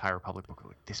first High Republic book.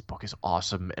 Like, this book is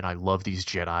awesome, and I love these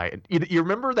Jedi. And you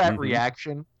remember that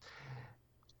reaction?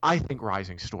 I think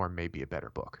Rising Storm may be a better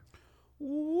book.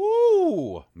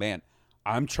 Woo! Man,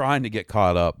 I'm trying to get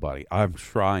caught up, buddy. I'm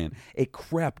trying. It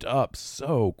crept up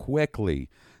so quickly.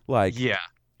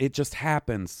 It just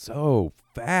happened so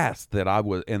fast that I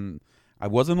wasn't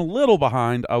a little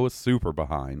behind. I was super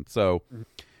behind. So...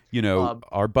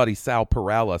 our buddy Sal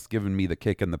Perales giving me the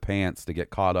kick in the pants to get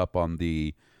caught up on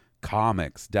the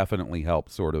comics definitely helped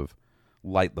sort of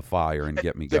light the fire and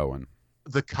get me going.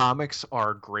 The comics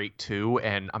are great too,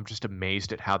 and I'm just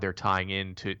amazed at how they're tying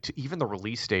in to even the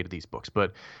release date of these books.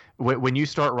 But when you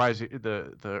start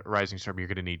the Rising Storm, you're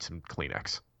going to need some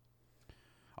Kleenex.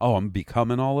 Oh, I'm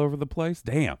becoming all over the place?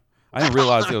 Damn. I didn't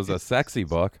realize it was a sexy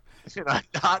book.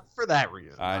 Not for that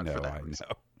reason. I know.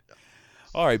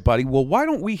 All right, buddy. Well, why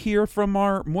don't we hear from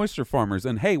our moisture farmers?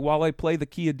 And hey, while I play the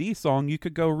Kia D song, you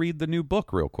could go read the new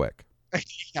book real quick.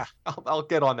 Yeah, I'll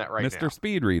get on that right now. Mr.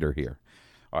 Speed Reader here.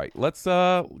 All right, let's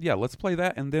play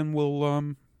that, and then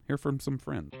we'll hear from some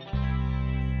friends.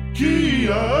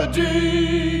 Kia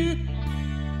D,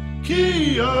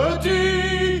 Kia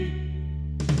D,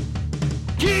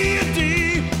 Kia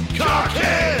D,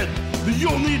 Cockhead, the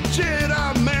only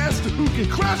Jedi Master who can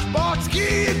crash box.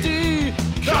 Kia D,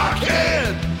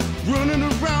 Cockhead, running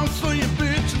around slaying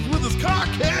bitches with his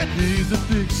cockhead. He's a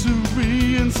big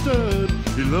Syrian stud.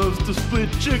 He loves to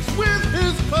split chicks with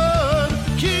his pud.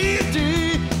 Kia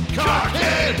D,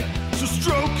 Cockhead, so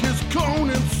stroke his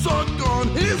cone and suck on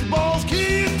his balls.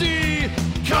 Kia D,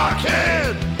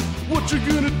 Cockhead, what you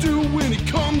gonna do when he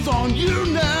comes on you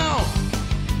now?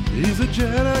 He's a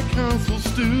Jedi Council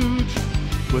stooge,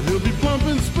 but he'll be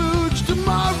pumping spooge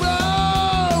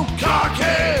tomorrow.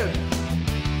 Cockhead,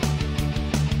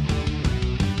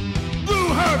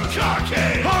 Herbert,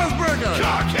 Cockhead, Harsberger,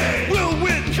 Cockhead, Will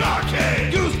Witten,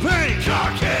 Cockhead, Goose Payne,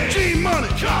 Cockhead, G-Money,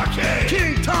 Cockhead,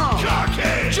 King Tom,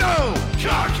 Cockhead, Joe,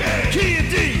 Cockhead, Kia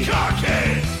D,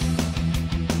 Cockhead,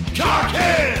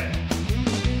 Cockhead.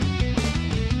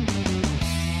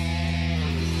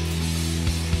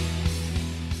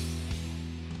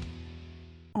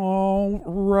 All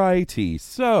righty.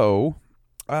 So,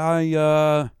 it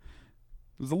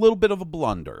was a little bit of a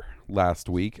blunder last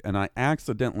week, and I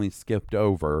accidentally skipped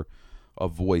over a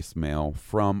voicemail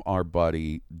from our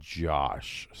buddy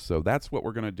Josh. So that's what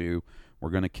we're going to do.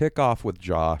 We're going to kick off with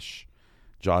Josh's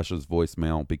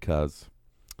voicemail, because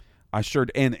I sure,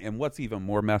 and what's even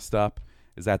more messed up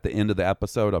is at the end of the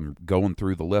episode, I'm going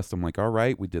through the list. I'm like, all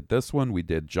right, we did this one. We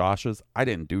did Josh's. I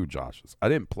didn't do Josh's. I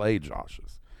didn't play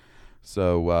Josh's.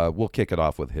 So we'll kick it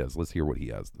off with his. Let's hear what he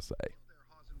has to say.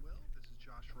 This is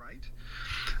Josh Wright.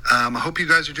 I hope you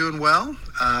guys are doing well.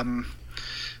 I'm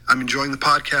enjoying the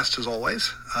podcast as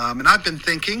always. And I've been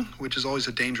thinking, which is always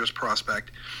a dangerous prospect,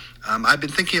 I've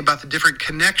been thinking about the different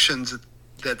connections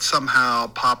that somehow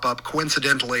pop up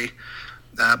coincidentally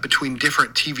between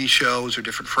different TV shows or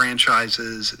different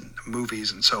franchises and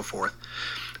movies and so forth.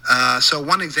 So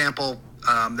one example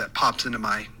that pops into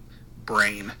my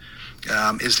brain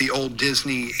is the old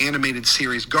Disney animated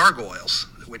series Gargoyles,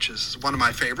 which is one of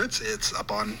my favorites. It's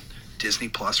up on Disney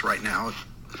Plus right now.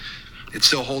 It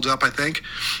still holds up, I think.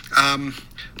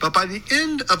 But by the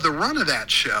end of the run of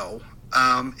that show,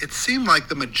 it seemed like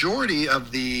the majority of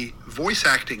the voice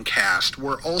acting cast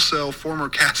were also former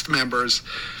cast members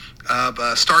of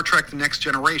Star Trek The Next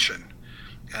Generation.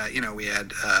 We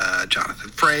had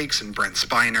Jonathan Frakes and Brent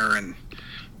Spiner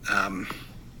and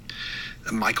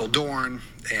Michael Dorn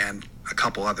and a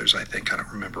couple others, I think. I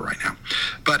don't remember right now.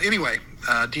 But anyway,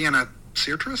 Deanna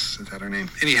Sirtis, is that her name?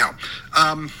 Anyhow,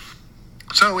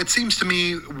 so it seems to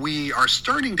me we are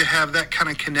starting to have that kind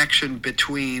of connection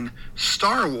between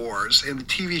Star Wars and the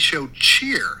TV show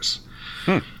Cheers.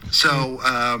 So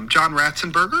John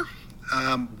Ratzenberger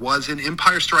was in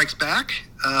Empire Strikes Back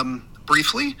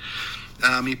briefly.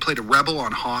 He played a rebel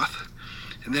on Hoth.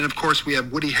 And then, of course, we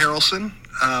have Woody Harrelson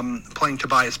playing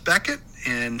Tobias Beckett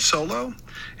in Solo.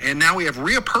 And now we have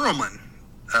Rhea Perlman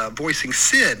voicing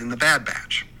Sid in The Bad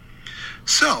Batch.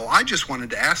 So I just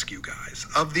wanted to ask you guys,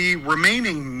 of the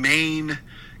remaining main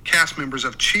cast members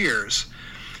of Cheers,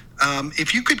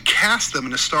 if you could cast them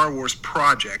in a Star Wars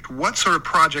project, what sort of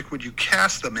project would you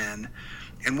cast them in,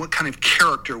 and what kind of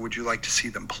character would you like to see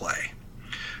them play?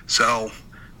 So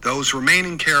those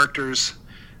remaining characters,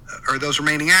 or those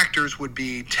remaining actors, would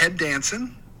be Ted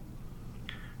Danson,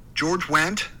 George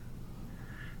Wendt,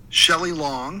 Shelley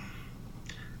Long,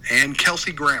 and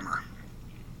Kelsey Grammer.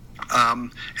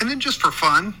 And then just for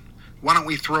fun, why don't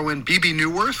we throw in Bebe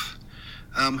Neuwirth,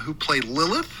 who played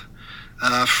Lilith,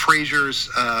 Frasier's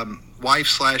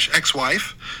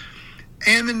wife/ex-wife,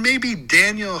 and then maybe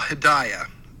Daniel Hedaya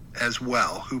as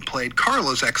well, who played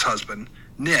Carla's ex-husband,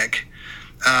 Nick,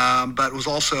 but was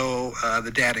also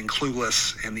the dad in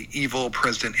Clueless and the evil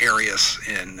President Arius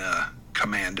in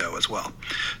Commando as well.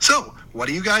 So, what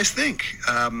do you guys think?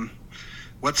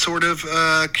 What sort of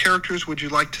characters would you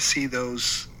like to see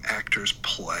those actors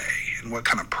play, and what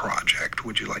kind of project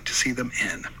would you like to see them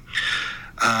in?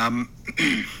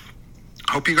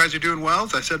 Hope you guys are doing well,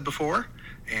 as I said before,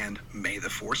 and may the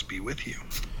Force be with you.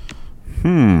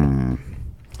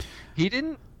 He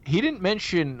didn't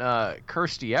mention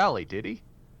Kirstie Alley, did he?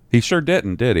 He sure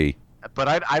didn't, did he? But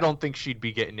I don't think she'd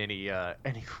be getting any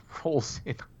roles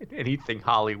in anything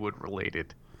Hollywood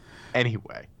related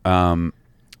anyway.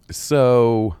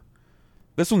 So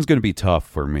this one's going to be tough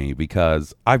for me,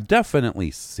 because I've definitely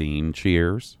seen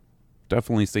Cheers.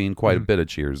 Definitely seen quite a bit of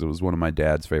Cheers. It was one of my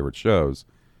dad's favorite shows.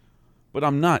 But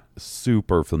I'm not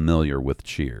super familiar with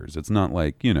Cheers. It's not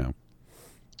like,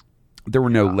 there were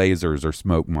no lasers or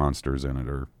smoke monsters in it,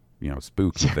 or,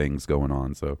 spooky things going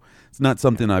on. So it's not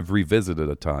something I've revisited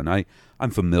a ton. I'm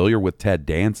familiar with Ted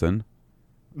Danson.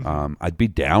 I'd be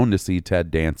down to see Ted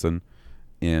Danson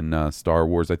in Star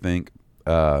Wars, I think.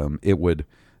 It would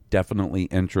definitely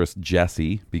interest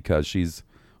Jessie, because she's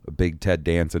a big Ted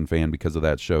Danson fan because of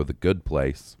that show, The Good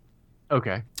Place.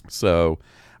 Okay. So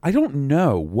I don't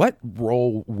know. What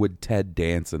role would Ted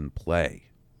Danson play,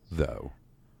 though?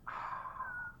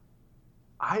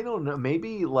 I don't know.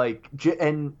 Maybe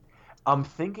and I'm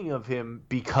thinking of him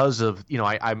because of,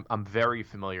 I'm very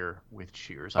familiar with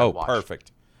Cheers.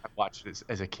 Perfect. I watched this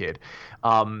as a kid.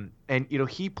 And,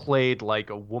 he played like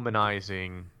a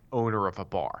womanizing owner of a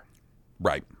bar.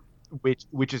 Right.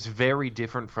 Which is very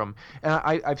different from, and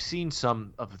I've seen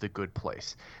some of The Good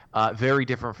Place, very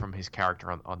different from his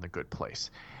character on The Good Place.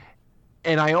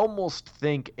 And I almost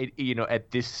think,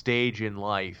 at this stage in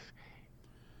life,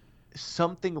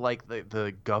 something like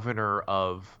the governor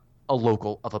of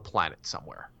a planet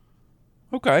somewhere.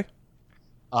 Okay.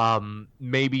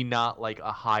 Maybe not like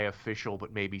a high official,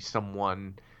 but maybe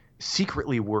someone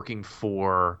secretly working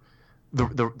for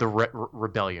the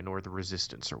rebellion or the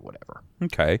resistance or whatever.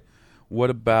 Okay. What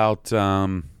about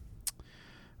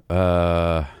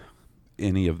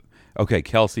Any of okay,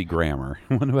 Kelsey Grammer.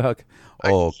 What about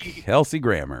Kelsey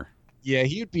Grammer? Yeah,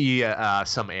 he would be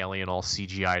some alien all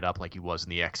CGI'd up like he was in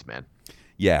the X-Men.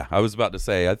 Yeah, I was about to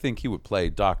say, I think he would play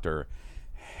Dr.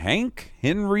 Hank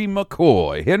Henry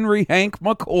McCoy. Henry Hank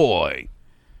McCoy.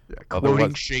 Yeah,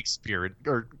 quoting Shakespeare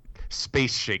or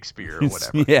Space Shakespeare or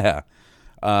whatever. Yeah.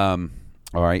 All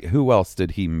right, who else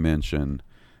did he mention?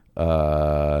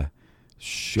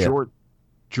 Shit.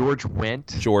 George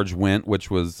Wendt. George Wendt,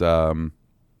 which was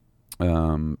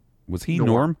he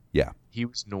Norm? Yeah. He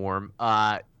was Norm.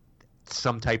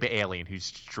 Some type of alien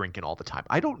who's drinking all the time.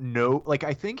 I don't know. Like,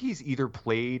 I think he's either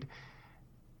played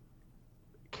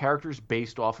characters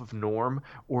based off of Norm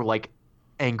or like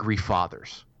angry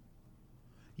fathers.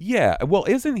 Yeah. Well,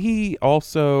 isn't he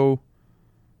also?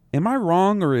 Am I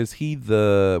wrong, or is he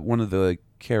one of the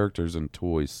characters in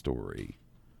Toy Story?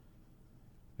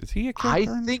 Is he a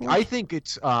character? I think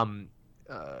it's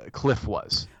Cliff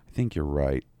was. I think you're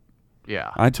right.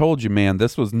 Yeah. I told you, man.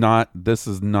 This is not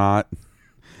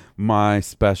my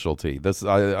specialty. This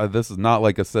is not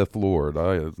like a Sith Lord.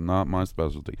 It's not my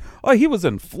specialty. Oh, he was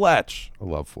in Fletch. I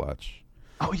love Fletch.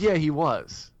 Oh yeah, he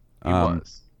was. He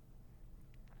was.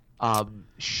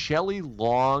 Shelley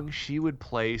Long, she would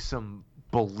play some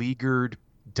beleaguered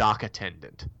dock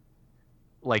attendant,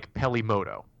 like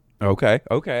Pelimoto. Okay.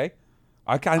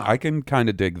 I can kind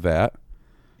of dig that.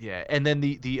 Yeah, and then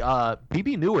the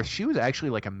BB Newirth, she was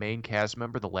actually like a main cast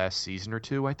member the last season or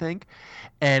two, I think,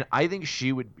 and I think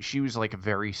she was like a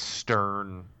very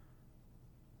stern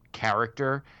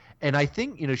character, and I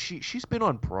think she's been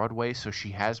on Broadway, so she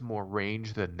has more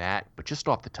range than that. But just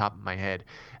off the top of my head,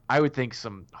 I would think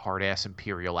some hard ass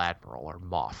Imperial Admiral or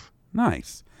Moff.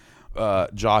 Nice,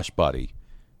 Josh, buddy.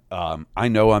 I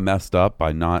know I messed up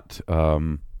by not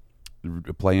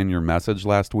playing your message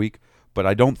last week. But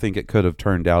I don't think it could have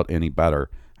turned out any better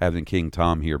having King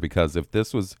Tom here, because if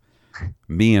this was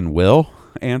me and Will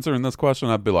answering this question,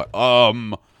 I'd be like,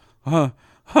 I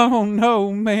don't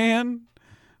know, man.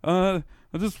 I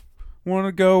just want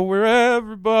to go where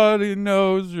everybody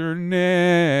knows your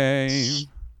name.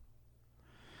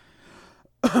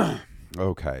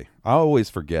 Okay. I always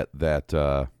forget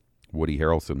that Woody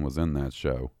Harrelson was in that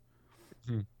show.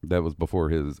 That was before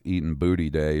his eating booty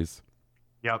days.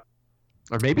 Yep.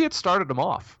 Or maybe it started him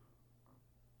off.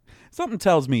 Something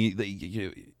tells me that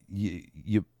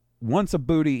you once a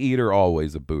booty eater,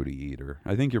 always a booty eater.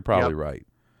 I think you're probably right.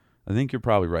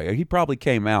 He probably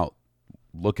came out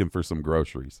looking for some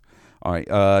groceries. All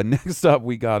right. Next up,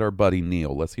 we got our buddy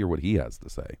Neil. Let's hear what he has to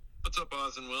say. What's up,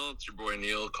 Oz and Will? It's your boy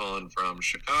Neil calling from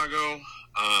Chicago.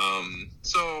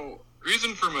 So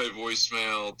reason for my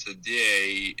voicemail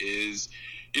today is,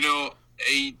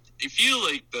 I feel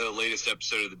like the latest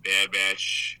episode of The Bad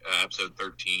Batch, episode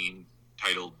 13,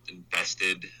 titled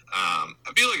Infested, I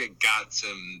feel like it got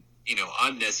some,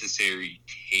 unnecessary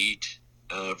hate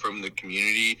from the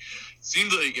community.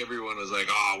 Seemed like everyone was like,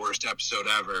 oh, worst episode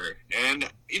ever. And,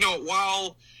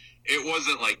 while it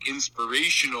wasn't, like,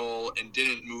 inspirational and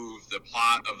didn't move the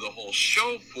plot of the whole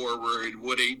show forward,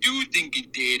 what I do think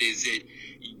it did is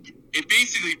it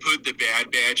basically put the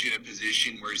Bad Batch in a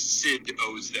position where Sid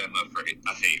owes them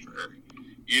a favor.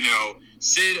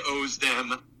 Sid owes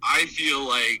them. I feel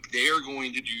like they are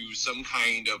going to do some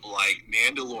kind of like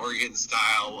Mandalorian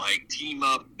style like team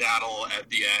up battle at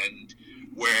the end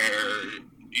where,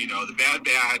 the Bad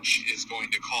Batch is going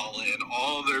to call in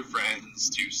all their friends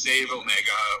to save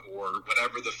Omega or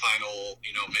whatever the final,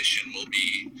 mission will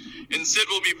be. And Sid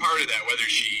will be part of that, whether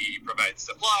she provides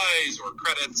supplies or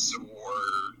credits or,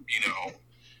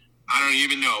 I don't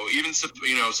even know,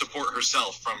 support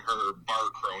herself from her bar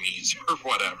cronies or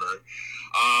whatever.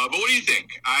 But what do you think?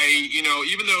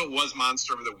 Even though it was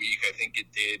Monster of the Week, I think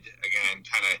it did, again,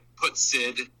 kind of put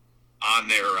Sid on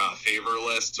their favor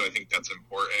list, so I think that's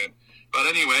important. But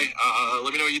anyway,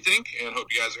 let me know what you think, and hope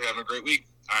you guys are having a great week.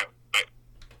 All right, bye.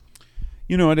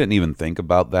 I didn't even think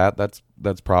about that.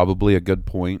 That's probably a good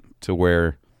point to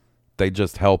where they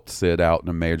just helped Sid out in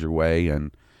a major way,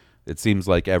 and it seems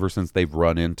like ever since they've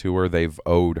run into her, they've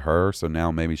owed her, so now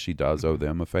maybe she does owe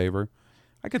them a favor.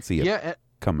 I could see it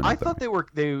coming. I thought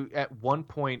they at one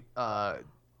point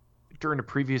during a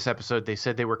previous episode, they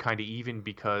said they were kind of even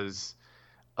because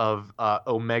of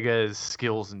Omega's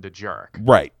skills in Dejarik.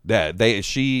 Right.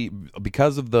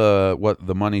 Because of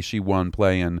the money she won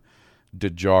playing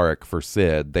Dejarik for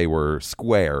Sid, they were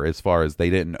square as far as they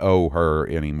didn't owe her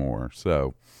anymore.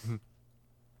 So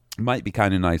it might be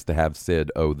kind of nice to have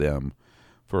Sid owe them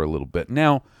for a little bit.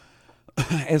 Now,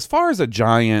 as far as a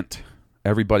giant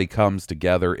everybody comes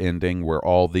together ending where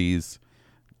all these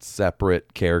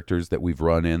separate characters that we've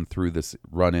run into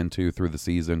through the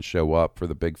season show up for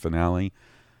the big finale?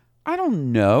 I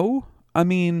don't know. I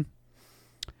mean,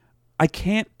 I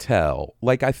can't tell.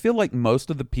 Like, I feel like most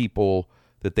of the people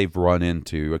that they've run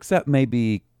into, except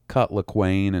maybe Cut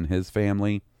LaQuaine and his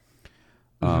family,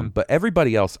 but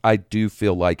everybody else I do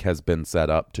feel like has been set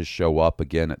up to show up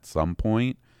again at some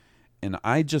point. And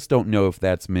I just don't know if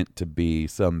that's meant to be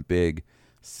some big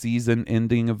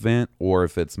season-ending event or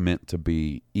if it's meant to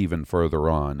be even further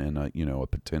on in a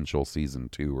potential season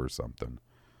 2 or something.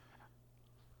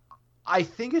 I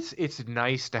think it's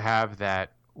nice to have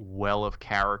that well of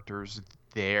characters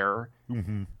there,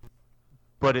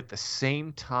 but at the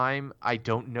same time, I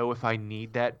don't know if I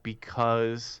need that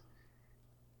because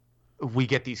we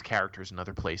get these characters in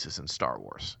other places in Star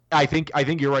Wars. I think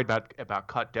you're right about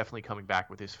Cut definitely coming back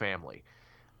with his family,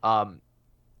 and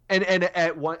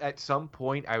at some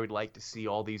point I would like to see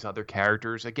all these other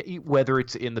characters again, whether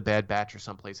it's in the Bad Batch or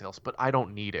someplace else. But I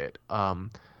don't need it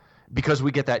because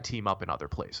we get that team up in other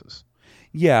places.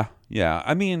 Yeah.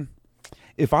 I mean,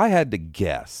 if I had to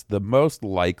guess, the most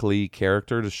likely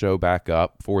character to show back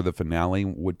up for the finale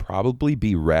would probably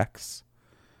be Rex.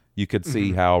 You could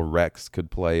see how Rex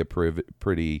could play a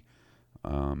pretty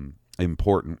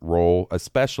important role,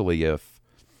 especially if,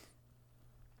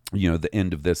 the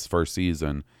end of this first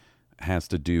season has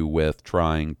to do with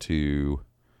trying to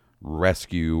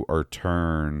rescue or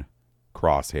turn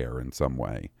Crosshair in some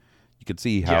way. You could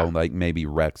see how like maybe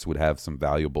Rex would have some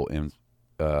valuable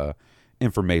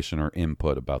information or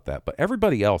input about that. But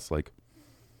everybody else, like,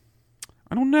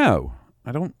 I don't know.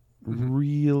 I don't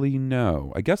really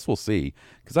know. I guess we'll see,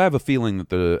 because I have a feeling that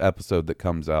the episode that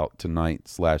comes out tonight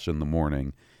 / in the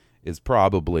morning is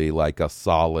probably like a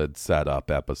solid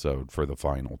setup episode for the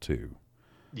final 2.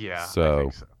 Yeah, so, I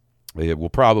think so. We'll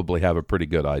probably have a pretty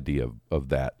good idea of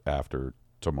that after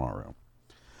tomorrow.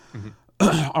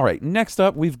 All right, next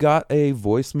up we've got a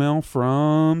voicemail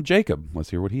from Jacob. Let's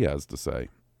hear what he has to say.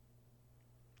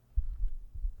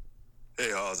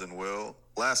 Hey, Oz and Will.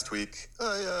 Last week,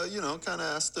 I, kind of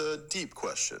asked a deep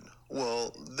question.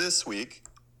 Well, this week,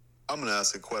 I'm going to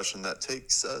ask a question that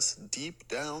takes us deep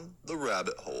down the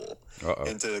rabbit hole.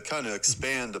 And to kind of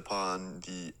expand upon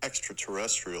the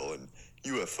extraterrestrial and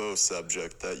UFO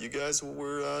subject that you guys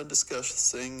were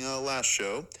discussing last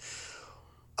show.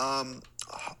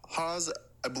 Haas,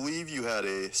 I believe you had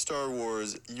a Star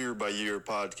Wars year-by-year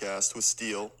podcast with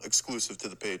Steele, exclusive to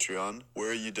the Patreon,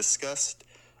 where you discussed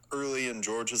early in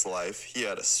George's life, he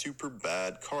had a super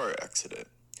bad car accident.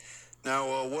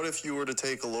 Now, what if you were to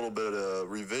take a little bit of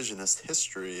revisionist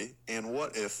history, and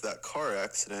what if that car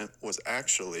accident was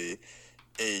actually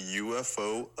a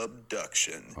UFO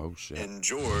abduction? Oh, shit. And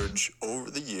George,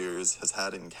 over the years, has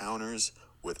had encounters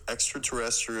with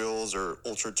extraterrestrials or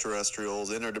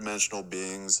ultra-terrestrials, interdimensional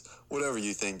beings, whatever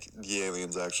you think the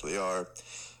aliens actually are.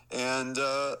 And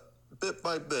bit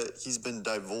by bit, he's been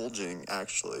divulging,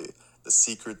 actually, the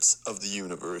secrets of the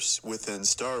universe within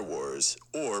Star Wars,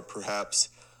 or perhaps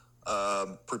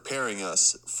preparing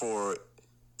us for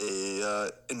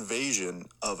a invasion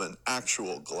of an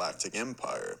actual galactic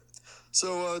empire.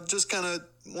 So just kind of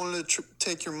wanted to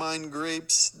take your mind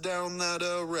grapes down that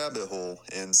rabbit hole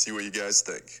and see what you guys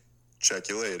think. Check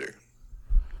you later.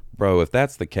 Bro, if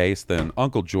that's the case, then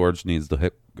Uncle George needs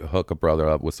to hook a brother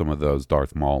up with some of those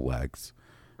Darth Maul legs.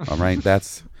 All right?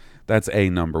 That's a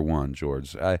number one,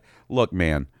 George. Look,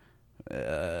 man,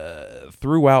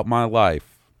 throughout my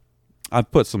life, I've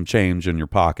put some change in your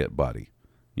pocket, buddy.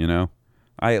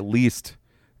 I at least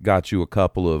got you a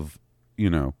couple of,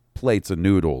 plates of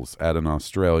noodles at an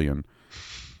Australian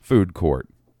food court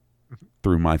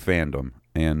through my fandom.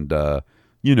 And,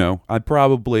 I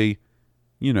probably,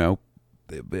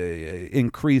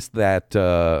 increased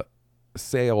that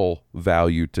sale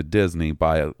value to Disney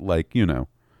by,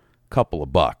 couple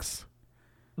of bucks,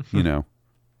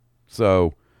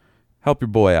 So help your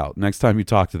boy out. Next time you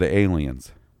talk to the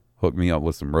aliens, hook me up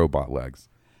with some robot legs.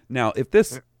 Now, if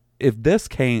this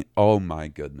came, oh my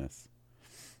goodness,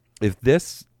 if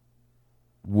this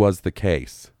was the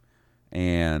case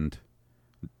and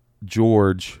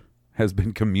George has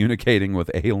been communicating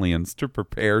with aliens to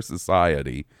prepare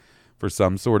society for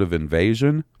some sort of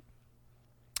invasion,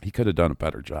 he could have done a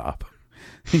better job.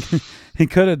 He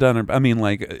could have done it. I mean,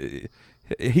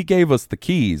 he gave us the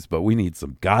keys, but we need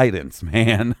some guidance,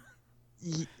 man.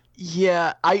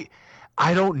 Yeah, I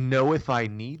don't know if I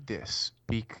need this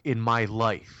in my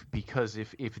life, because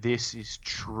if this is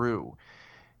true,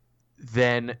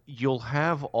 then you'll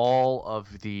have all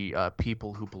of the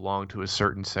people who belong to a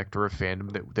certain sector of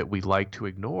fandom that we like to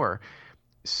ignore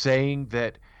saying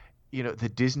that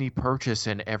the Disney purchase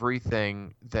and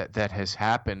everything that has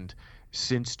happened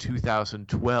since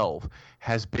 2012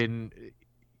 has been,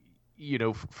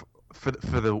 for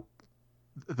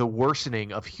the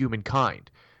worsening of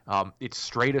humankind. It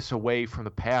strayed us away from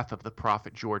the path of the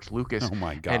prophet George Lucas. Oh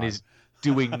my God. And is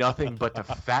doing nothing but to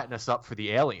fatten us up for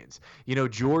the aliens.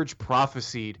 George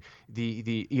prophesied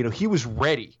he was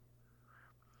ready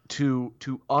to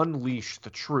unleash the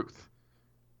truth.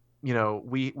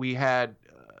 We had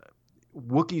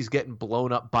Wookiees getting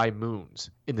blown up by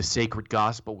moons in the sacred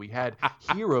gospel. We had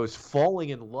heroes falling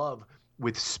in love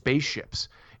with spaceships.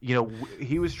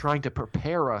 He was trying to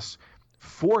prepare us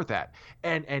for that.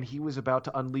 And he was about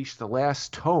to unleash the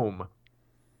last tome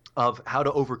of how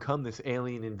to overcome this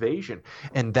alien invasion.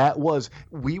 And that was,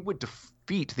 we would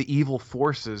defeat the evil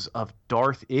forces of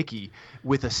Darth Icky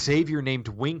with a savior named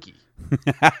Winky.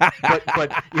 but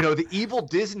the evil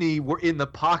Disney were in the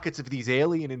pockets of these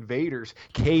alien invaders,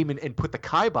 came and put the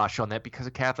kibosh on that because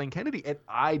of Kathleen Kennedy. And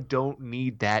I don't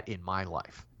need that in my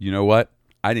life. You know what?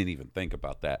 I didn't even think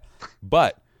about that.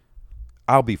 But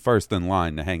I'll be first in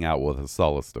line to hang out with a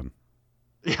Sulluston.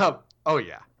 Yeah. Oh,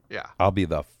 yeah. Yeah. I'll be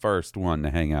the first one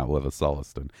to hang out with a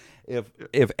Sulluston.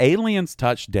 If aliens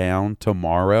touch down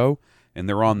tomorrow and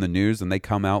they're on the news and they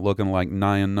come out looking like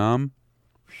Nyan Numb,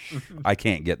 I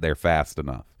can't get there fast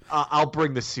enough. I'll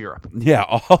bring the syrup. Yeah,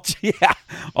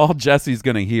 all Jesse's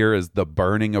gonna hear is the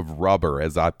burning of rubber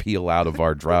as I peel out of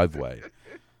our driveway.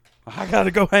 I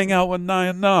gotta go hang out with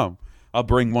Nyan Numb. I'll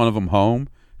bring one of them home,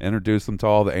 introduce them to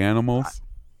all the animals.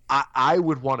 I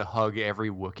would want to hug every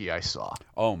Wookiee I saw.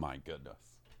 Oh my goodness.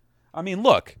 I mean,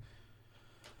 look,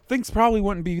 things probably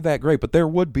wouldn't be that great, but there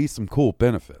would be some cool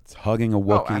benefits. Hugging a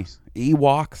Wookiee,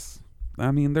 Ewoks.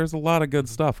 I mean, there's a lot of good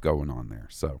stuff going on there.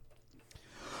 So,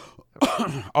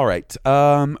 all right.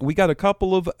 We got a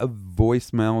couple of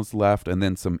voicemails left and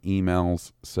then some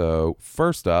emails. So,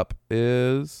 first up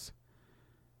is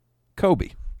Kobe,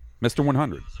 Mr.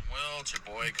 100. Will, it's your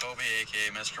boy Kobe,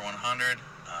 a.k.a. Mr. 100.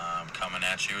 Coming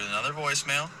at you with another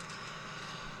voicemail.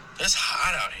 It's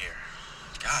hot out here.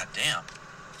 God damn.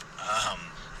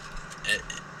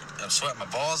 I'm sweating my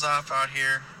balls off out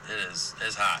here.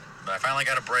 It's hot. But I finally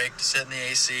got a break to sit in the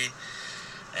AC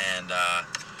and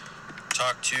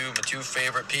talk to my two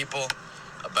favorite people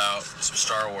about some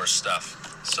Star Wars stuff.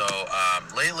 So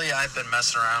lately I've been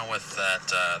messing around with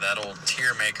that old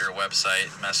tier maker website,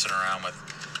 messing around with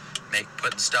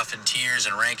putting stuff in tiers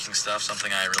and ranking stuff,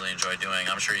 something I really enjoy doing.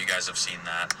 I'm sure you guys have seen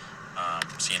that,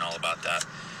 seen all about that.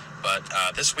 But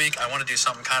this week, I want to do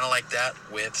something kind of like that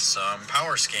with some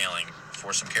power scaling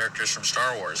for some characters from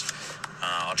Star Wars.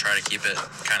 I'll try to keep it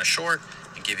kind of short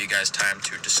and give you guys time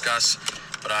to discuss.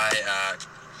 But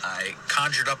I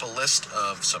conjured up a list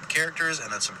of some characters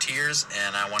and then some tiers,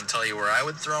 and I want to tell you where I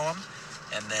would throw them.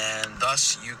 And then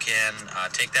thus you can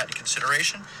take that into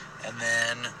consideration and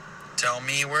then tell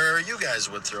me where you guys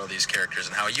would throw these characters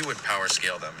and how you would power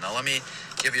scale them. Now let me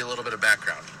give you a little bit of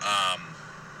background.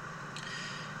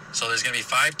 So there's going to be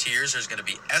 5 tiers. There's going to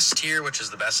be S tier, which is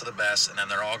the best of the best, and then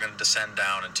they're all going to descend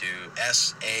down into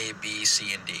S, A, B,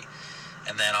 C, and D.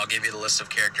 And then I'll give you the list of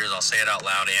characters. I'll say it out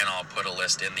loud, and I'll put a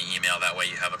list in the email. That way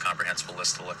you have a comprehensive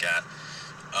list to look at.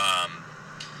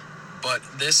 But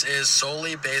this is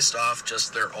solely based off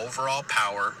just their overall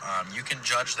power. You can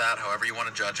judge that however you want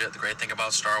to judge it. The great thing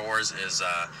about Star Wars is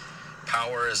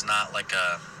power is not like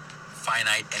a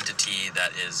finite entity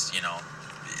that is,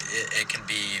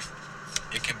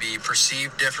 it can be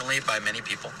perceived differently by many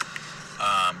people,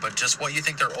 but just what you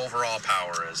think their overall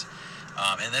power is.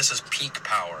 And this is peak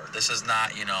power. This is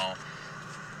not,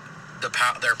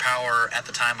 their power at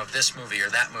the time of this movie or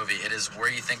that movie. It is where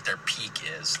you think their peak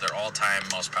is, their all-time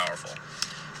most powerful.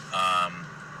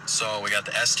 So we got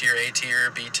the S tier, A tier,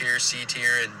 B tier, C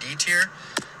tier, and D tier.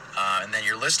 And then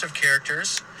your list of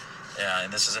characters,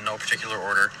 and this is in no particular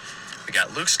order. We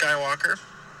got Luke Skywalker,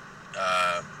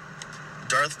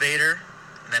 Darth Vader,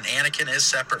 and then Anakin is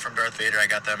separate from Darth Vader. I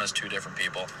got them as 2 different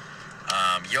people.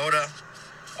 Yoda,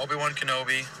 Obi-Wan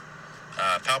Kenobi,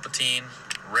 Palpatine,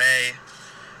 Rey,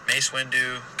 Mace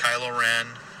Windu, Kylo Ren,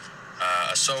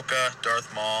 Ahsoka,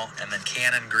 Darth Maul, and then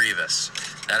Canon Grievous.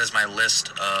 That is my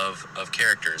list of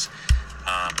characters.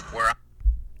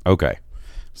 Okay,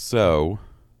 so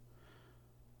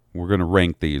we're going to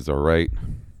rank these, all right?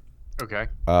 Okay.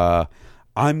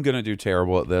 I'm going to do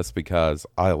terrible at this because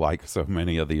I like so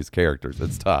many of these characters.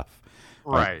 It's tough.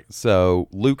 Right. So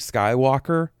Luke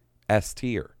Skywalker, S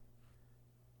tier.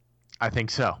 I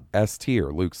think so. S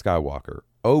tier, Luke Skywalker.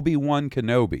 Obi-Wan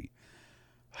Kenobi,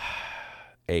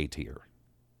 A tier.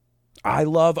 I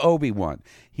love Obi-Wan.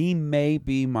 He may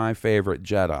be my favorite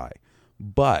Jedi,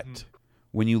 but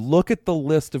when you look at the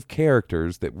list of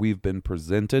characters that we've been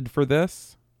presented for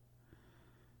this,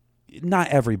 not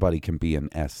everybody can be an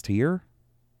S tier.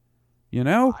 You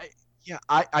know?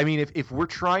 I mean, if we're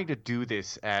trying to do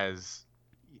this as,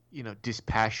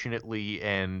 dispassionately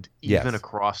and even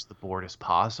across the board as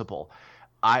possible,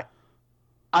 I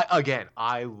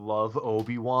love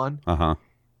Obi-Wan. Uh-huh.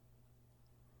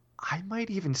 I might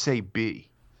even say B.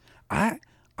 I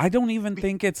don't even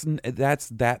think that's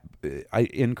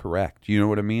incorrect. You know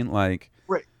what I mean? Like,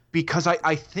 right. Because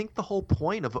I think the whole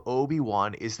point of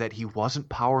Obi-Wan is that he wasn't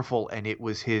powerful, and it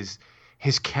was his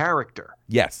character.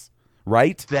 Yes.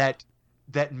 Right?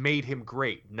 That made him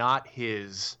great, not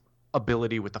his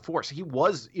ability with the Force. He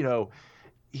was,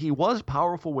 he was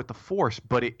powerful with the Force,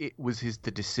 but it was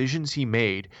the decisions he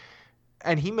made,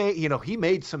 and he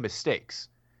made some mistakes.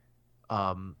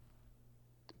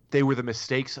 They were the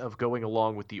mistakes of going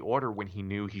along with the Order when he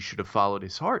knew he should have followed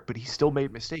his heart, but he still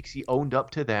made mistakes. He owned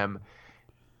up to them,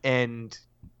 and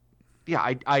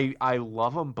yeah, I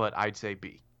love him, but I'd say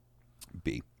B.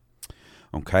 B.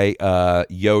 Okay,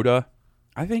 Yoda.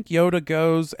 I think Yoda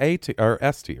goes A tier or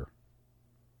S tier.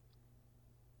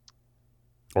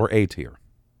 Or A tier.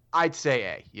 I'd say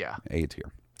A, yeah. A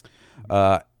tier.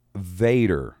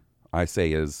 Vader, I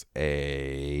say, is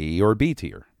A or B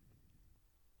tier.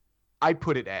 I'd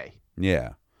put it A. Yeah.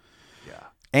 Yeah.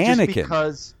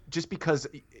 Anakin. Just because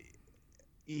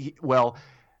well,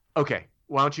 okay.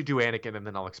 Why don't you do Anakin and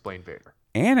then I'll explain Vader.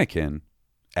 Anakin,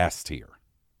 S tier.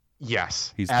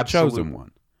 Yes. He's absolutely. the chosen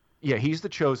one. Yeah, he's the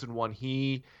chosen one.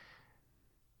 He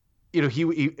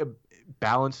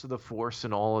balanced the Force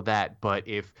and all of that, but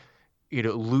if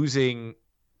losing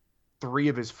 3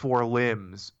 of his 4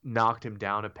 limbs knocked him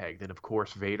down a peg, then of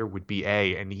course Vader would be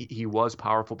A, and he was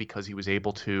powerful because he was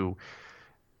able to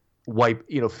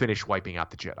finish wiping out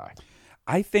the Jedi.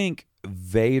 I think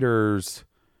Vader's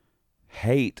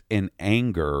hate and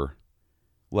anger,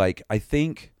 like, I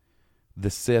think the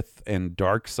Sith and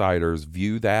Darksiders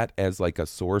view that as like a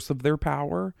source of their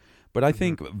power, but I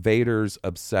think Vader's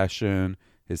obsession,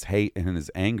 his hate, and his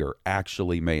anger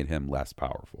actually made him less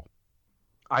powerful.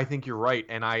 I think you're right,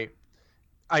 and I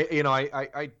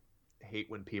hate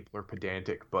when people are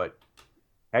pedantic, but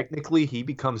technically he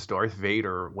becomes Darth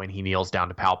Vader when he kneels down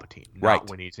to Palpatine, not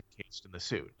when he's encased in the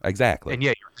suit. Exactly. And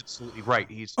yeah, you're absolutely right.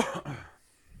 He's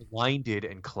blinded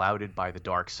and clouded by the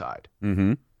dark side.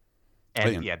 Mm-hmm.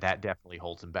 And yeah, that definitely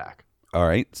holds him back. All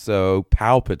right, so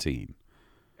Palpatine.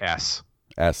 S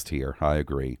tier, I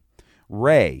agree.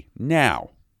 Rey.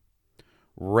 Now,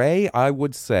 Rey, I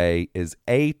would say, is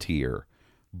A tier,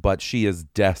 but she is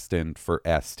destined for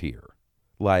S tier.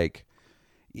 Like,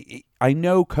 I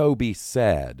know Kobe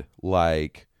said,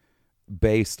 like,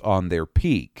 based on their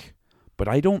peak, but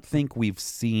I don't think we've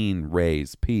seen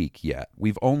Rey's peak yet.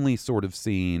 We've only sort of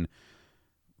seen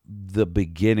the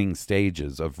beginning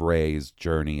stages of Rey's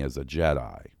journey as a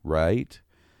Jedi, right?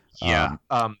 Yeah.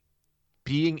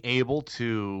 Being able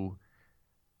to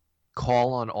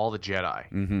call on all the Jedi.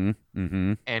 Mm-hmm.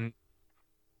 Mm-hmm. And,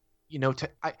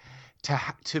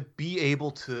 to be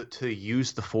able to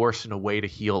use the Force in a way to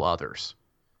heal others,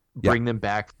 bring them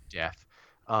back from death.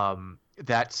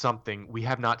 That's something we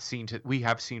have not seen. We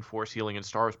have seen Force healing in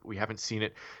Star Wars, but we haven't seen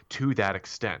it to that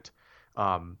extent.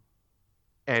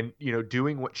 And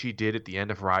doing what she did at the end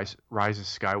of Rise of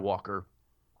Skywalker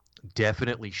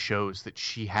definitely shows that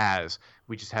she has.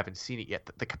 We just haven't seen it yet.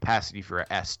 The capacity for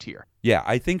a S tier. Yeah,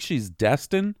 I think she's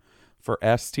destined for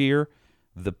S tier.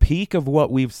 The peak of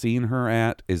what we've seen her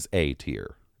at is A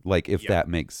tier. Like, if that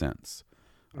makes sense.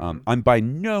 I'm by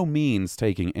no means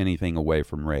taking anything away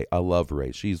from Rey. I love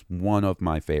Rey. She's one of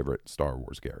my favorite Star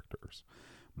Wars characters.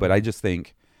 But I just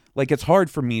think, like, it's hard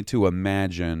for me to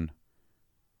imagine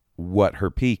what her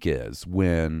peak is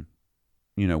when,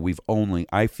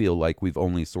 I feel like we've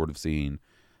only sort of seen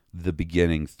the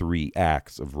beginning 3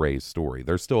 acts of Rey's story.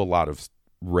 There's still a lot of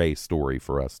Rey story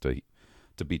for us to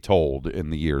be told in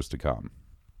the years to come.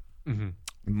 Mm-hmm.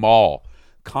 Maul,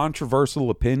 controversial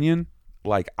opinion,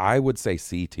 like, I would say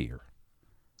C tier.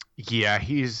 Yeah,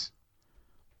 he's.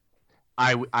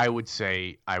 I would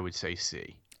say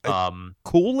C.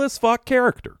 Cool as fuck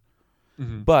character,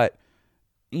 but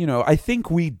I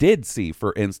think we did see,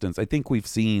 for instance, I think we've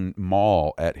seen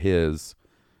Maul at his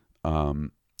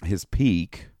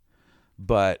peak,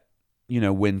 but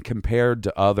when compared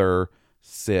to other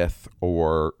Sith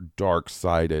or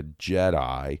dark-sided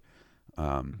Jedi,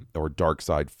 or dark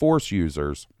side Force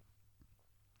users,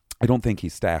 I don't think he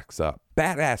stacks up.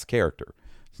 Badass character.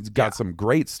 He's got some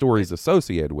great stories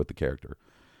associated with the character.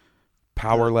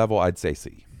 Power level, I'd say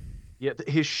C. Yeah,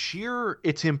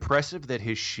 it's impressive that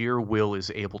his sheer will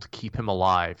is able to keep him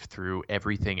alive through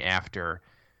everything after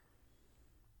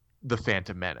the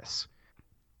Phantom Menace.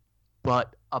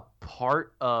 But a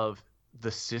part of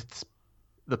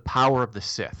the power of the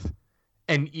Sith,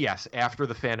 and yes, after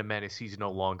the Phantom Menace, he's no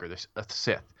longer a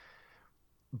Sith.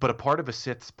 But a part of a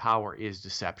Sith's power is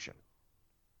deception.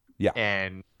 Yeah.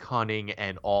 And cunning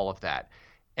and all of that.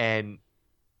 And,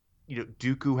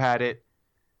 Dooku had it.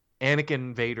 Anakin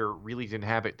and Vader really didn't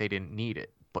have it. They didn't need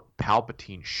it. But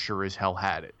Palpatine sure as hell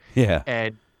had it. Yeah.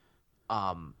 And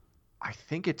I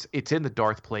think it's in the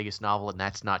Darth Plagueis novel, and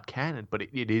that's not canon, but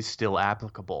it is still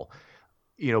applicable.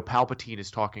 Palpatine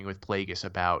is talking with Plagueis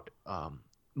about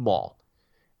Maul.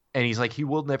 And he's like, he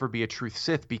will never be a true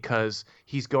Sith because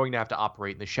he's going to have to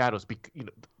operate in the shadows.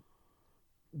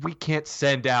 We can't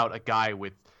send out a guy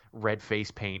with red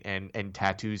face paint and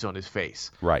tattoos on his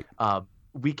face. Right.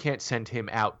 We can't send him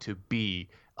out to be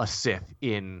a Sith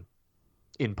in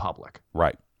public.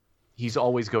 Right. He's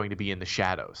always going to be in the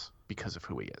shadows because of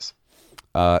who he is.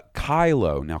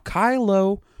 Kylo. Now,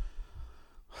 Kylo,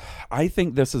 I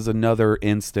think this is another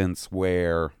instance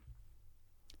where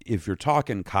if you're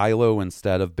talking Kylo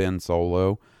instead of Ben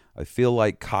Solo, I feel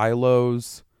like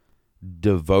Kylo's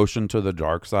devotion to the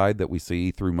dark side that we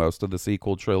see through most of the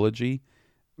sequel trilogy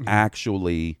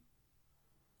actually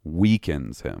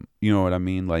weakens him. You know what I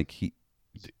mean? Like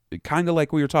kind of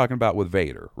like we were talking about with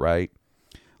Vader, right?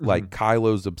 Like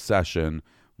Kylo's obsession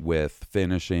with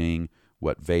finishing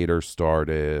what Vader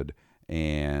started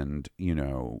and,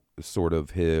 sort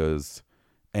of his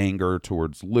anger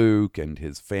towards Luke and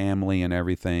his family and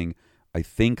everything. I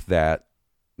think that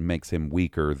makes him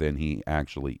weaker than he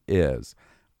actually is.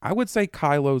 I would say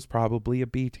Kylo's probably a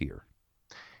B tier.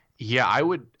 Yeah, I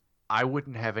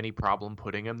wouldn't have any problem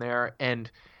putting him there. And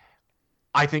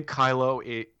I think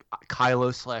Kylo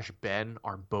 / Ben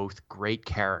are both great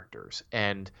characters.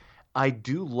 And I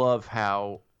do love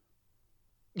how,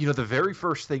 the very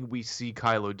first thing we see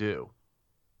Kylo do,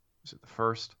 is it the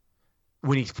first?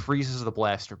 When he freezes the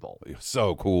blaster bolt.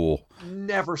 So cool.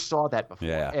 Never saw that before.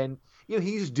 Yeah. And,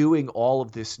 he's doing all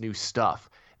of this new stuff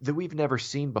that we've never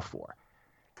seen before.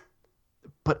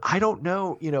 But I don't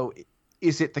know,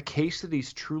 is it the case that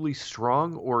he's truly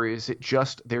strong, or is it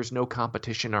just there's no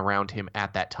competition around him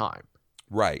at that time?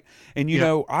 Right. And,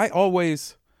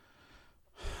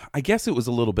 I guess it was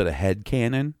a little bit of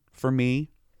headcanon for me.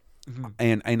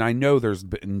 And I know there's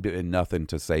been nothing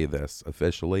to say this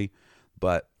officially,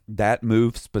 but that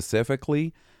move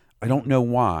specifically, I don't know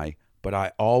why, but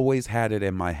I always had it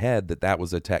in my head that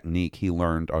was a technique he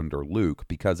learned under Luke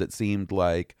because it seemed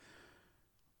like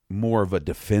more of a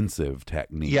defensive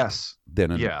technique. Yes.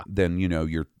 Than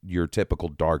your typical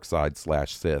dark side /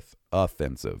 Sith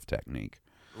offensive technique.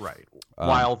 Right.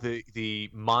 While the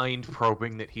mind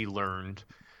probing that he learned,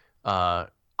 I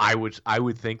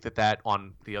would think that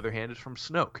on the other hand is from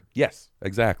Snoke. Yes,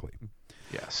 exactly.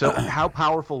 Yeah. So how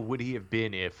powerful would he have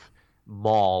been if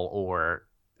Maul or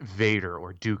Vader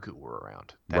or Dooku were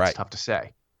around? That's tough to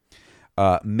say.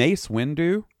 Mace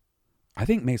Windu, I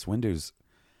think Mace Windu's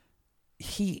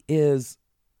he is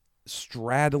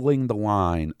straddling the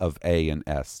line of A and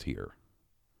S tier.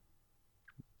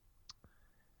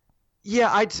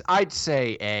 Yeah, I'd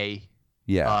say A.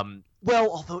 Yeah. Well,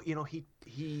 although he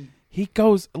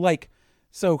goes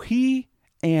he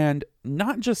and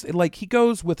not just he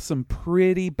goes with some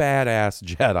pretty badass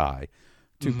Jedi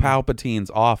to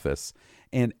Palpatine's office,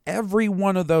 and every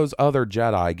one of those other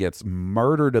Jedi gets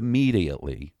murdered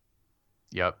immediately.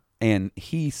 Yep. And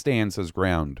he stands his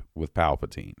ground with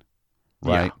Palpatine,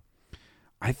 right? Yeah.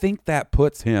 I think that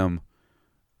puts him,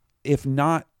 if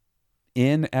not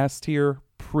in S tier,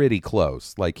 pretty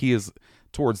close. Like he is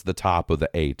towards the top of the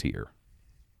A tier.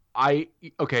 I'll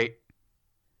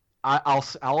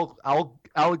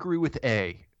agree with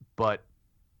A, but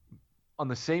on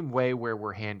the same way where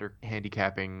we're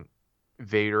handicapping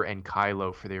Vader and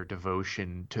Kylo for their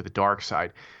devotion to the dark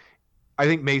side, I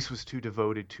think Mace was too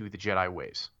devoted to the Jedi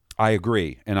ways. I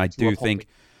agree, and I do think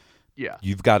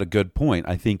you've got a good point.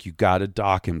 I think you got to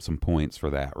dock him some points for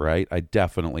that, right? I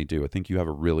definitely do. I think you have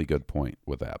a really good point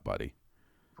with that, buddy.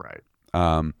 Right.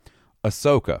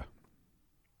 Ahsoka.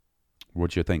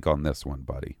 What'd you think on this one,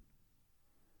 buddy?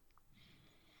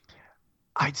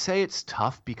 I'd say it's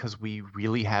tough because we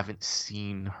really haven't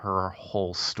seen her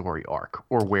whole story arc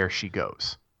or where she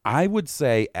goes. I would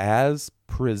say as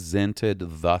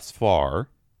presented thus far,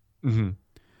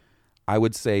 I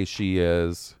would say she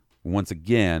is, once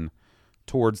again,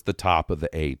 towards the top of the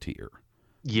A tier.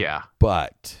 Yeah.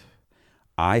 But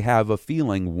I have a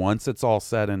feeling once it's all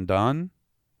said and done,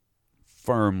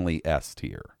 firmly S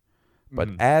tier. But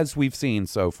as we've seen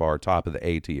so far, top of the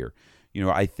A tier,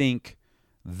 I think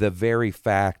the very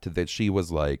fact that she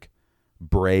was like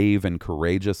brave and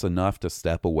courageous enough to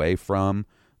step away from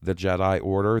the Jedi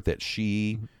Order, that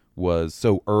she was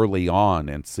so early on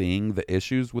and seeing the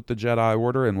issues with the Jedi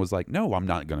Order and was like, no, I'm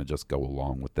not going to just go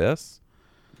along with this.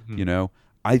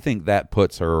 I think that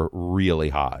puts her really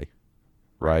high,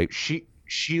 right?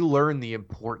 She learned the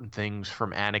important things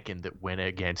from Anakin that went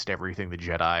against everything the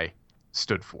Jedi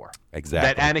stood for.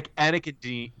 Exactly. That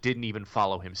Anakin didn't even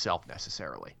follow himself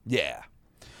necessarily. Yeah.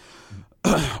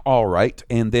 All right.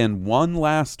 And then one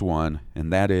last one,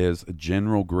 and that is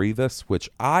General Grievous, which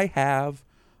I have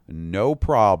no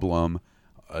problem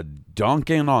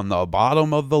dunking on the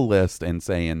bottom of the list and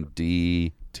saying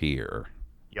D tier.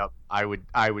 Yep.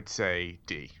 I would say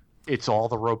D. It's all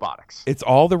the robotics. It's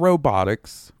all the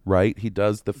robotics, right? He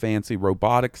does the fancy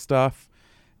robotic stuff,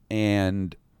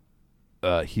 and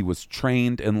he was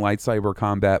trained in lightsaber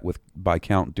combat by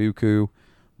Count Dooku,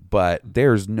 but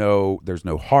there's no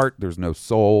heart, there's no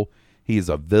soul. He's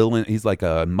a villain. He's like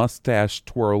a mustache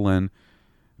twirling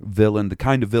villain, the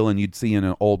kind of villain you'd see in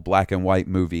an old black and white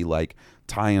movie, like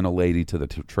tying a lady to the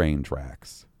train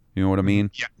tracks. You know what I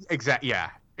mean? Yeah,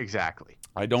 exactly.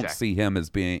 I don't see him as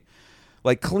being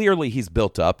like, clearly he's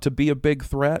built up to be a big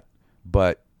threat,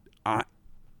 but I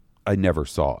never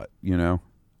saw it,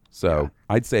 So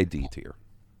I'd say D tier.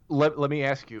 Let me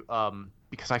ask you,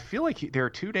 because I feel like there are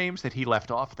two names that he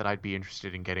left off that I'd be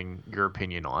interested in getting your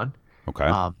opinion on. Okay.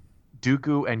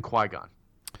 Dooku and Qui-Gon.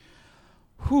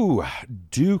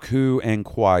 Dooku and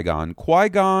Qui-Gon.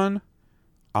 Qui-Gon,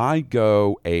 I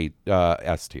go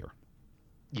S tier.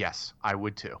 Yes, I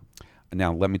would too.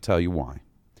 Now, let me tell you why.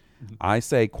 I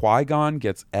say Qui-Gon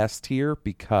gets S tier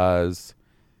because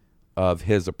of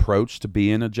his approach to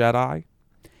being a Jedi,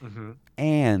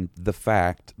 and the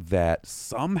fact that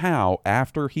somehow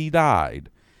after he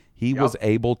died, he was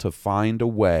able to find a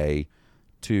way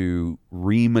to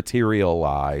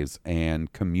rematerialize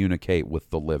and communicate with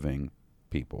the living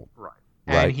people. Right.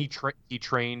 And he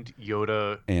trained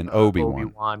Yoda and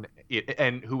Obi-Wan,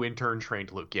 and who in turn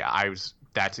trained Luke. Yeah,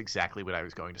 that's exactly what I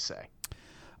was going to say.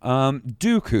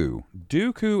 Dooku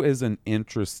is an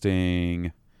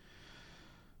interesting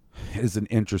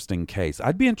case.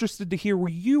 I'd be interested to hear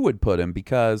where you would put him,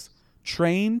 because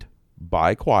trained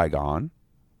by Qui-Gon,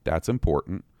 that's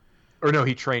important. Or no,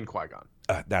 he trained Qui-Gon.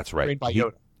 That's right. Trained by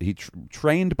Yoda. He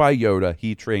trained by Yoda.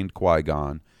 He trained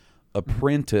Qui-Gon,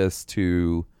 apprentice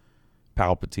to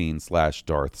Palpatine /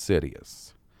 Darth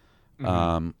Sidious.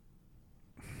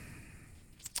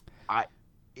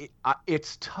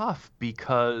 It's tough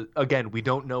because, again, we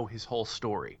don't know his whole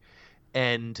story.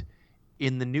 And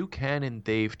in the new canon,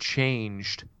 they've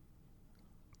changed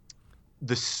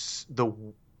the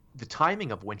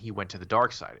timing of when he went to the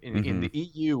dark side. In the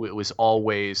EU, it was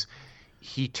always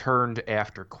he turned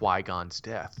after Qui-Gon's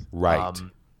death. Right.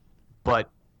 But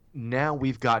now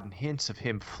we've gotten hints of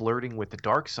him flirting with the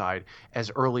dark side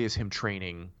as early as him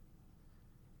training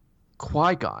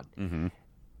Qui-Gon.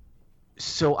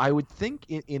 So I would think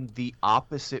in the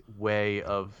opposite way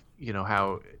of,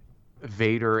 how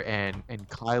Vader and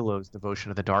Kylo's devotion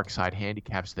to the dark side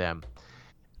handicaps them,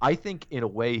 I think in a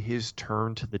way his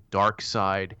turn to the dark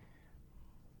side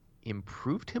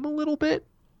improved him a little bit.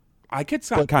 I could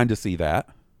kind of see that.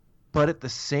 But at the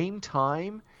same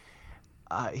time,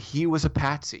 he was a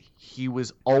patsy. He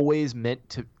was always meant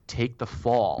to take the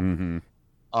fall.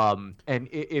 And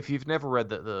if you've never read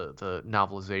the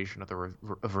novelization of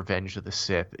Revenge of the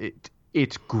Sith,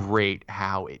 it's great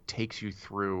how it takes you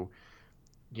through,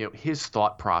 his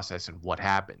thought process and what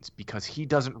happens, because he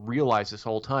doesn't realize this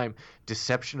whole time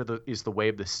deception is the way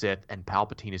of the Sith, and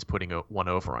Palpatine is putting one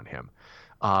over on him.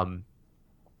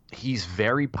 He's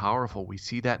very powerful. We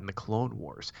see that in the Clone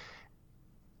Wars.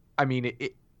 I mean,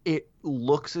 it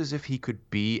looks as if he could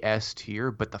be S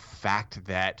tier, but the fact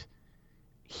that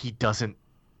he doesn't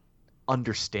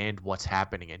understand what's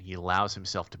happening and he allows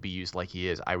himself to be used like he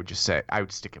is, I would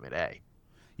stick him at A.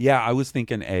 Yeah, I was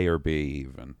thinking A or B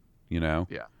even, Yeah.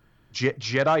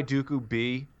 Jedi Dooku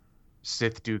B,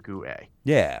 Sith Dooku A.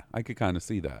 Yeah, I could kind of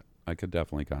see that. I could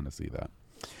definitely kind of see that.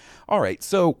 All right,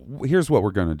 so here's what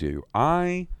we're going to do.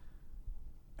 I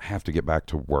have to get back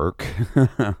to work.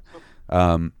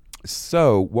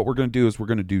 So what we're going to do is we're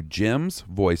going to do Jim's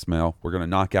voicemail. We're going to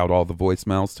knock out all the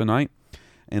voicemails tonight.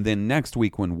 And then next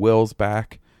week when Will's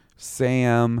back,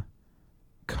 Sam,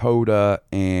 Coda,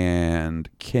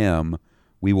 and Kim,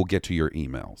 we will get to your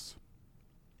emails.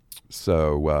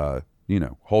 So,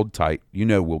 hold tight.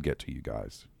 We'll get to you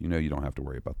guys. You don't have to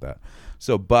worry about that.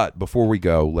 So, but before we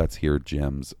go, let's hear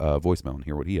Jim's voicemail and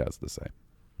hear what he has to say.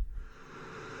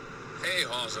 Hey,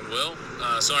 Hawes and Will.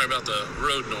 Sorry about the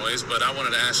road noise, but I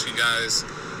wanted to ask you guys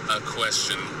a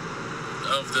question.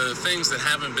 Of the things that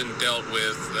haven't been dealt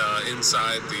with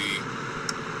inside the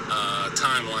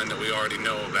timeline that we already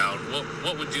know about,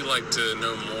 what would you like to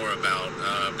know more about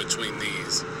between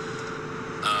these?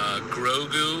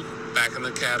 Grogu, back in the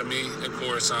Academy at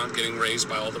Coruscant, getting raised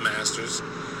by all the Masters.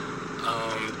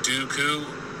 Dooku,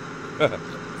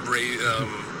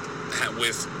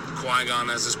 with Qui-Gon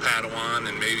as his Padawan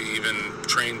and maybe even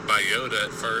trained by Yoda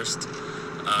at first,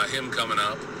 him coming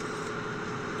up.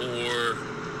 Or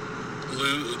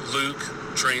Luke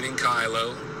training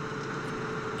Kylo.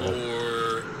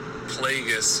 Or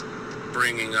Plagueis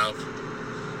bringing up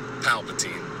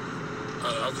Palpatine.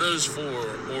 Of those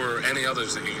four, or any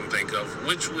others that you can think of,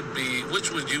 which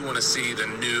would you want to see the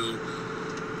new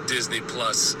Disney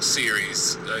Plus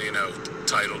series,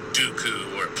 titled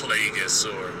Dooku or Plagueis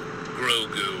or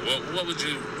Grogu?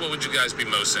 What would you guys be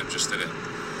most interested in?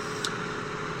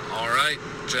 All right,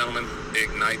 gentlemen,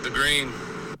 ignite the green.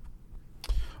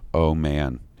 Oh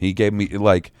man, he gave me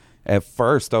at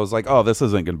first I was like, oh, this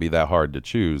isn't going to be that hard to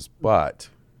choose, but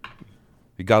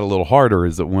it got a little harder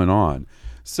as it went on.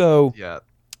 So yeah,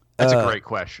 that's a great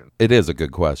question. It is a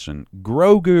good question.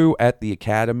 Grogu at the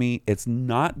Academy, it's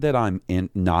not that I'm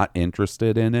not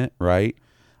interested in it, right?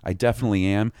 I definitely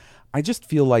am. I just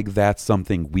feel like that's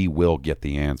something we will get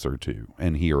the answer to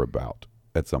and hear about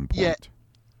at some point. Yeah,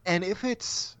 and if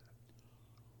it's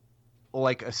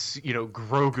like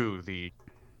Grogu, the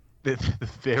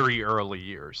very early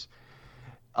years,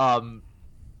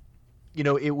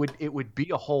 it would be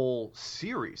a whole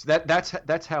series.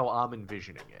 That's how I'm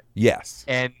envisioning it. Yes.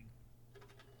 And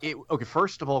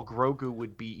first of all, Grogu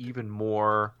would be even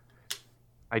more,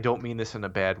 I don't mean this in a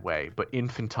bad way, but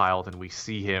infantile than we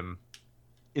see him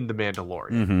in The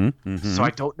Mandalorian. Mm-hmm, mm-hmm. So I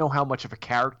don't know how much of a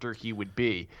character he would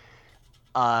be.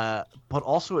 But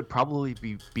also it'd probably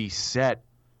be set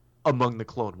among the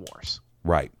Clone Wars.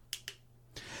 Right.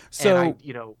 So,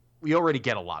 and we already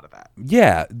get a lot of that.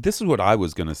 Yeah, this is what I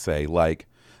was going to say.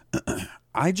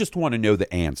 I just want to know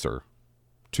the answer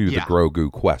to the Grogu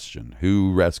question.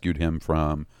 Who rescued him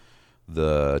from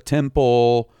the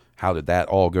temple? How did that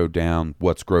all go down?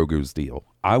 What's Grogu's deal?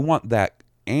 I want that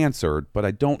answered, but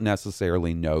I don't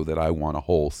necessarily know that I want a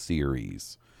whole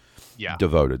series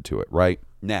devoted to it, right?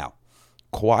 Now,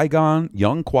 Qui-Gon,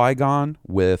 young Qui-Gon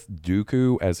with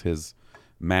Dooku as his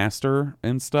master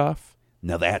and stuff.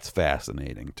 Now that's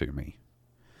fascinating to me.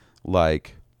 I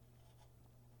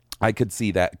could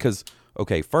see that because,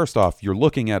 first off, you're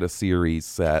looking at a series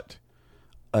set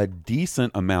a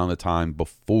decent amount of time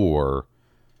before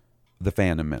The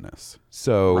Phantom Menace.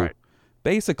 So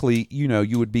basically,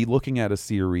 you would be looking at a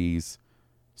series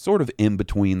sort of in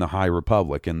between the High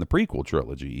Republic and the prequel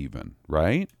trilogy even,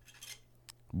 right?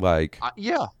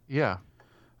 Yeah.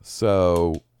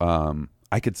 So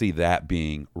I could see that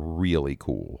being really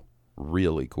cool.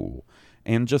 Really cool.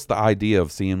 And just the idea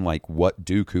of seeing what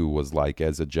Dooku was like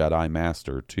as a Jedi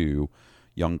Master to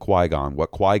young Qui-Gon, what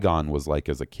Qui-Gon was like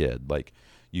as a kid.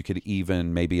 You could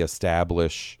even maybe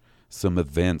establish some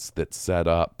events that set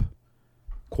up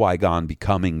Qui-Gon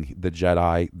becoming the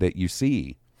Jedi that you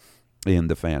see in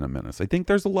The Phantom Menace. I think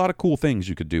there's a lot of cool things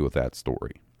you could do with that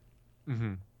story.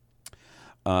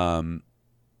 Mm-hmm.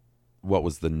 What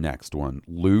was the next one?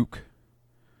 Luke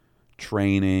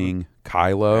training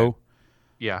Kylo.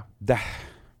 Yeah.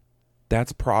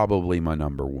 That's probably my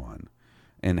number one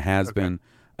and has been.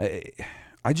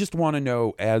 I just want to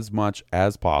know as much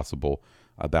as possible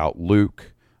about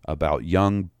Luke, about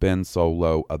young Ben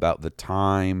Solo, about the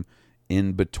time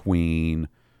in between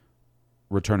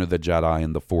Return of the Jedi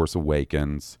and The Force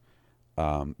Awakens.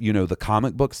 The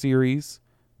comic book series,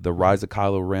 The Rise of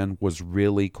Kylo Ren, was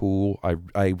really cool.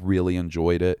 I really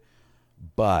enjoyed it,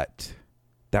 but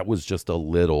that was just a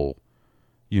little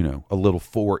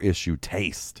 4-issue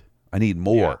taste. I need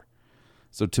more. Yeah.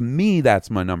 So to me, that's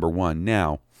my number one.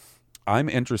 Now, I'm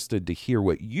interested to hear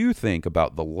what you think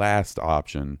about the last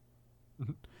option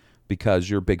because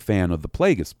you're a big fan of the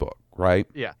Plagueis book, right?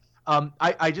 Yeah.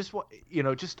 I just want,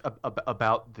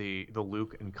 about the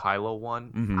Luke and Kylo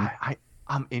one. Mm-hmm.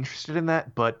 I'm interested in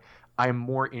that, but I'm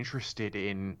more interested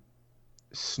in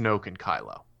Snoke and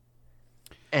Kylo.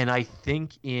 And I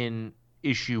think in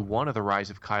issue 1 of The Rise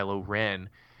of Kylo Ren,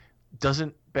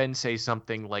 doesn't Ben say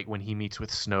something like when he meets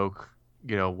with Snoke,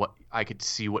 what I could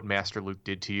see what Master Luke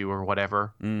did to you or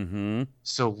whatever? Mm-hmm.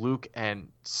 So Luke and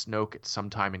Snoke at some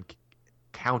time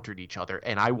encountered each other,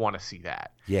 and I want to see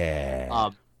that. Yeah.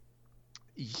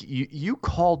 You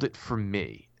called it for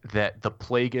me that the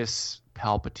Plagueis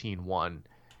Palpatine one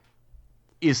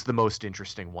is the most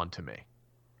interesting one to me.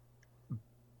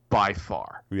 by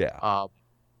far. Yeah.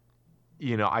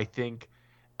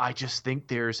 I just think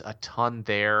there's a ton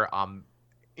there.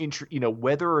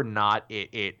 Whether or not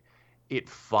it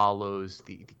follows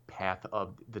the path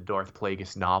of the Darth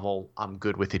Plagueis novel, I'm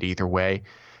good with it either way.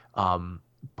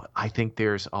 But I think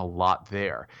there's a lot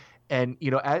there. And,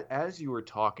 as you were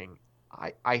talking,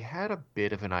 I had a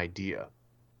bit of an idea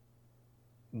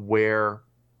where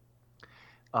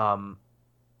Ian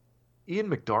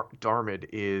McDiarmid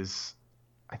is,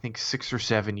 I think, 6 or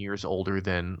 7 years older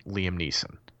than Liam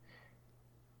Neeson.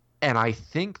 And I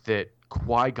think that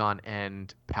Qui-Gon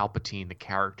and Palpatine, the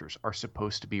characters, are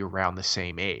supposed to be around the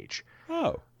same age.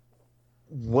 Oh.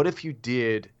 What if you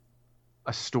did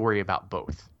a story about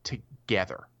both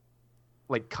together?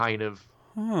 Like kind of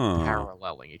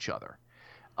paralleling each other.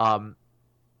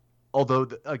 Although,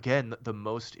 the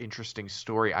most interesting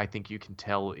story I think you can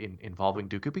tell involving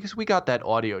Dooku, because we got that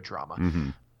audio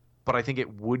drama, but I think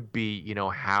it would be,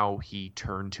 how he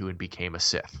turned to and became a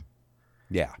Sith.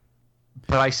 Yeah.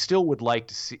 But I still would like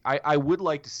to see. I would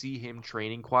like to see him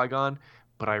training Qui-Gon,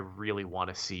 but I really want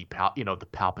to see the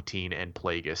Palpatine and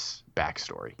Plagueis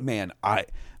backstory. Man,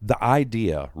 the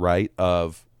idea, right,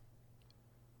 of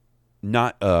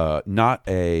not a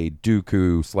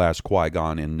Dooku /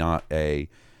 Qui-Gon and not a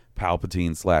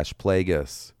Palpatine /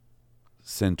 Plagueis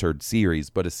centered series,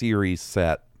 but a series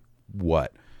set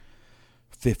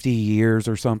 50 years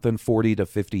or something, 40 to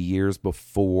 50 years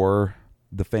before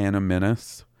The Phantom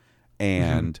Menace.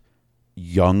 And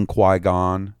young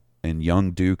Qui-Gon and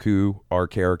young Dooku are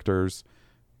characters.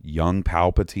 Young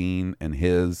Palpatine and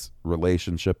his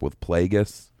relationship with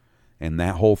Plagueis. And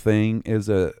that whole thing is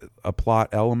a plot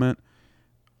element.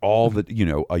 All that,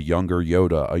 a younger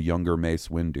Yoda, a younger Mace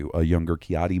Windu, a younger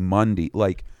Ki-Adi-Mundi.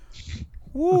 Like,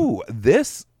 woo,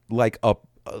 this, like a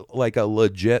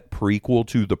legit prequel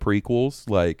to the prequels.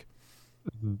 Like,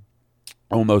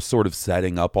 almost sort of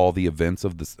setting up all the events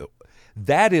of this.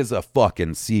 That is a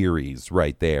fucking series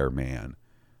right there, man.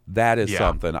 That is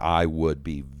something I would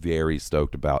be very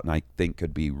stoked about, and I think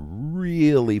could be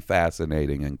really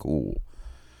fascinating and cool.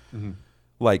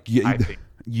 Like you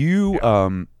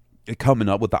coming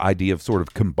up with the idea of sort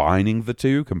of combining the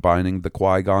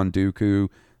Qui-Gon Dooku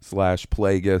 /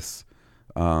 Plagueis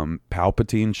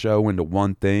Palpatine show into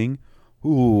one thing.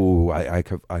 Ooh, I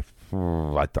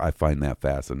find that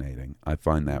fascinating. I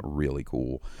find that really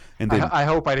cool. And then, I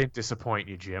hope I didn't disappoint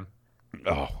you, Jim.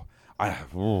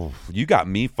 You got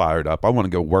me fired up. I want to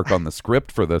go work on the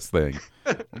script for this thing.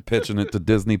 I'm pitching it to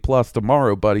Disney Plus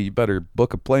tomorrow, buddy. You better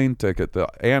book a plane ticket to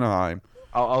Anaheim.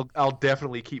 I'll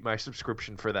definitely keep my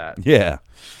subscription for that. Yeah.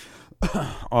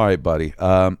 All right, buddy.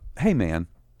 Hey, man,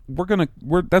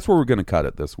 that's where we're gonna cut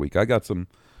it this week. I got some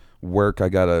work I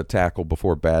gotta tackle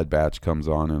before Bad Batch comes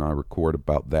on, and I record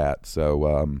about that.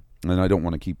 So, and I don't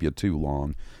want to keep you too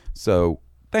long. So,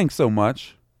 thanks so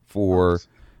much for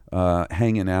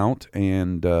hanging out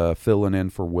and filling in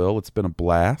for Will. It's been a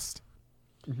blast.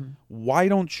 Why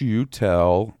don't you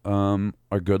tell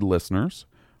our good listeners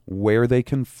where they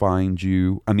can find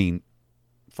you? I mean,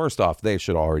 first off, they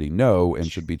should already know and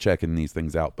should be checking these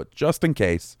things out. But just in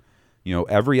case,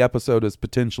 every episode is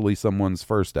potentially someone's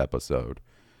first episode.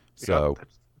 So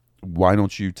why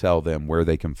don't you tell them where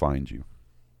they can find you?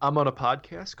 I'm on a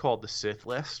podcast called The Sith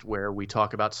List, where we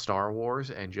talk about Star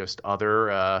Wars and just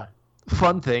other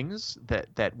fun things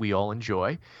that we all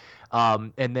enjoy.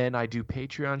 And then I do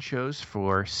Patreon shows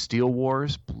for Steel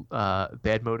Wars,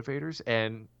 Bad Motivators,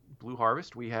 and Blue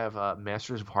Harvest. We have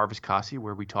Masters of Harvest Kasi,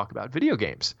 where we talk about video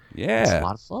games. Yeah. It's a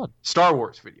lot of fun. Star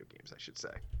Wars video games, I should say.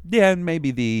 Yeah, and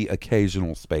maybe the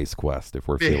occasional Space Quest if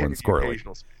we're feeling squirrely.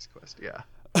 Occasional Space Quest, yeah.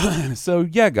 So,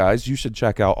 yeah, guys, you should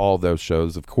check out all those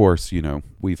shows. Of course,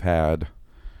 we've had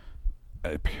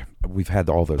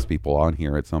all those people on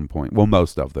here at some point. Well,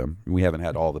 most of them. We haven't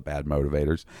had all the Bad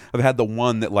Motivators. I've had the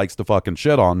one that likes to fucking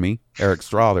shit on me, Eric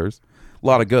Strathers. A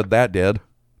lot of good that did.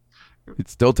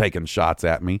 It's still taking shots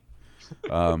at me.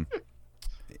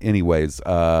 Anyways,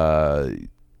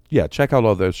 yeah, check out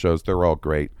all those shows. They're all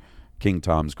great. King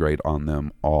Tom's great on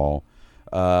them all.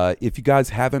 If you guys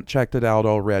haven't checked it out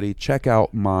already, check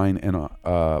out mine and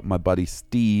my buddy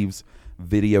Steve's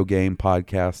video game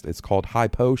podcast. It's called High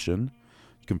Potion.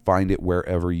 You can find it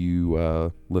wherever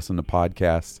you listen to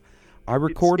podcasts. I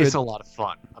recorded. It's a lot of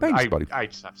fun. Thanks, buddy. I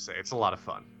just have to say, it's a lot of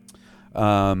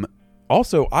fun.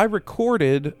 Also, I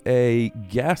recorded a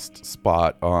guest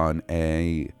spot on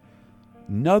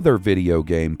another video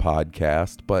game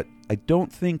podcast, but I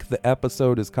don't think the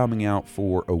episode is coming out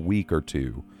for a week or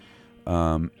two.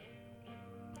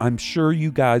 I'm sure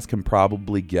you guys can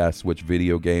probably guess which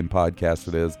video game podcast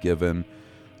it is, given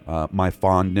my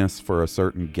fondness for a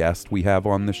certain guest we have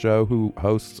on the show who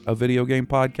hosts a video game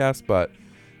podcast, but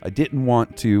I didn't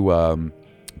want to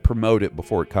promote it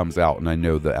before it comes out, and I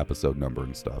know the episode number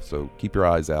and stuff. So keep your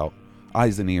eyes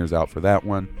and ears out for that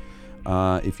one.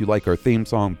 If you like our theme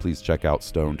song, please check out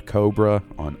Stoned Cobra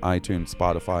on iTunes,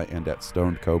 Spotify, and at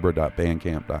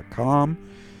stonedcobra.bandcamp.com.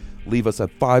 Leave us a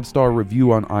 5-star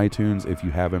review on iTunes if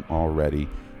you haven't already.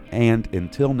 And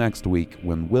until next week,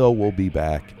 when Will will be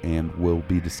back and we'll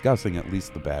be discussing at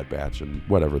least the Bad Batch and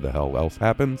whatever the hell else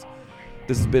happens.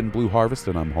 This has been Blue Harvest,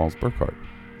 and I'm Halls Burkhart.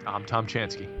 I'm Tom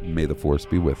Chansky. May the Force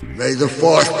be with you. May the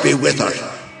Force be with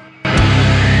us.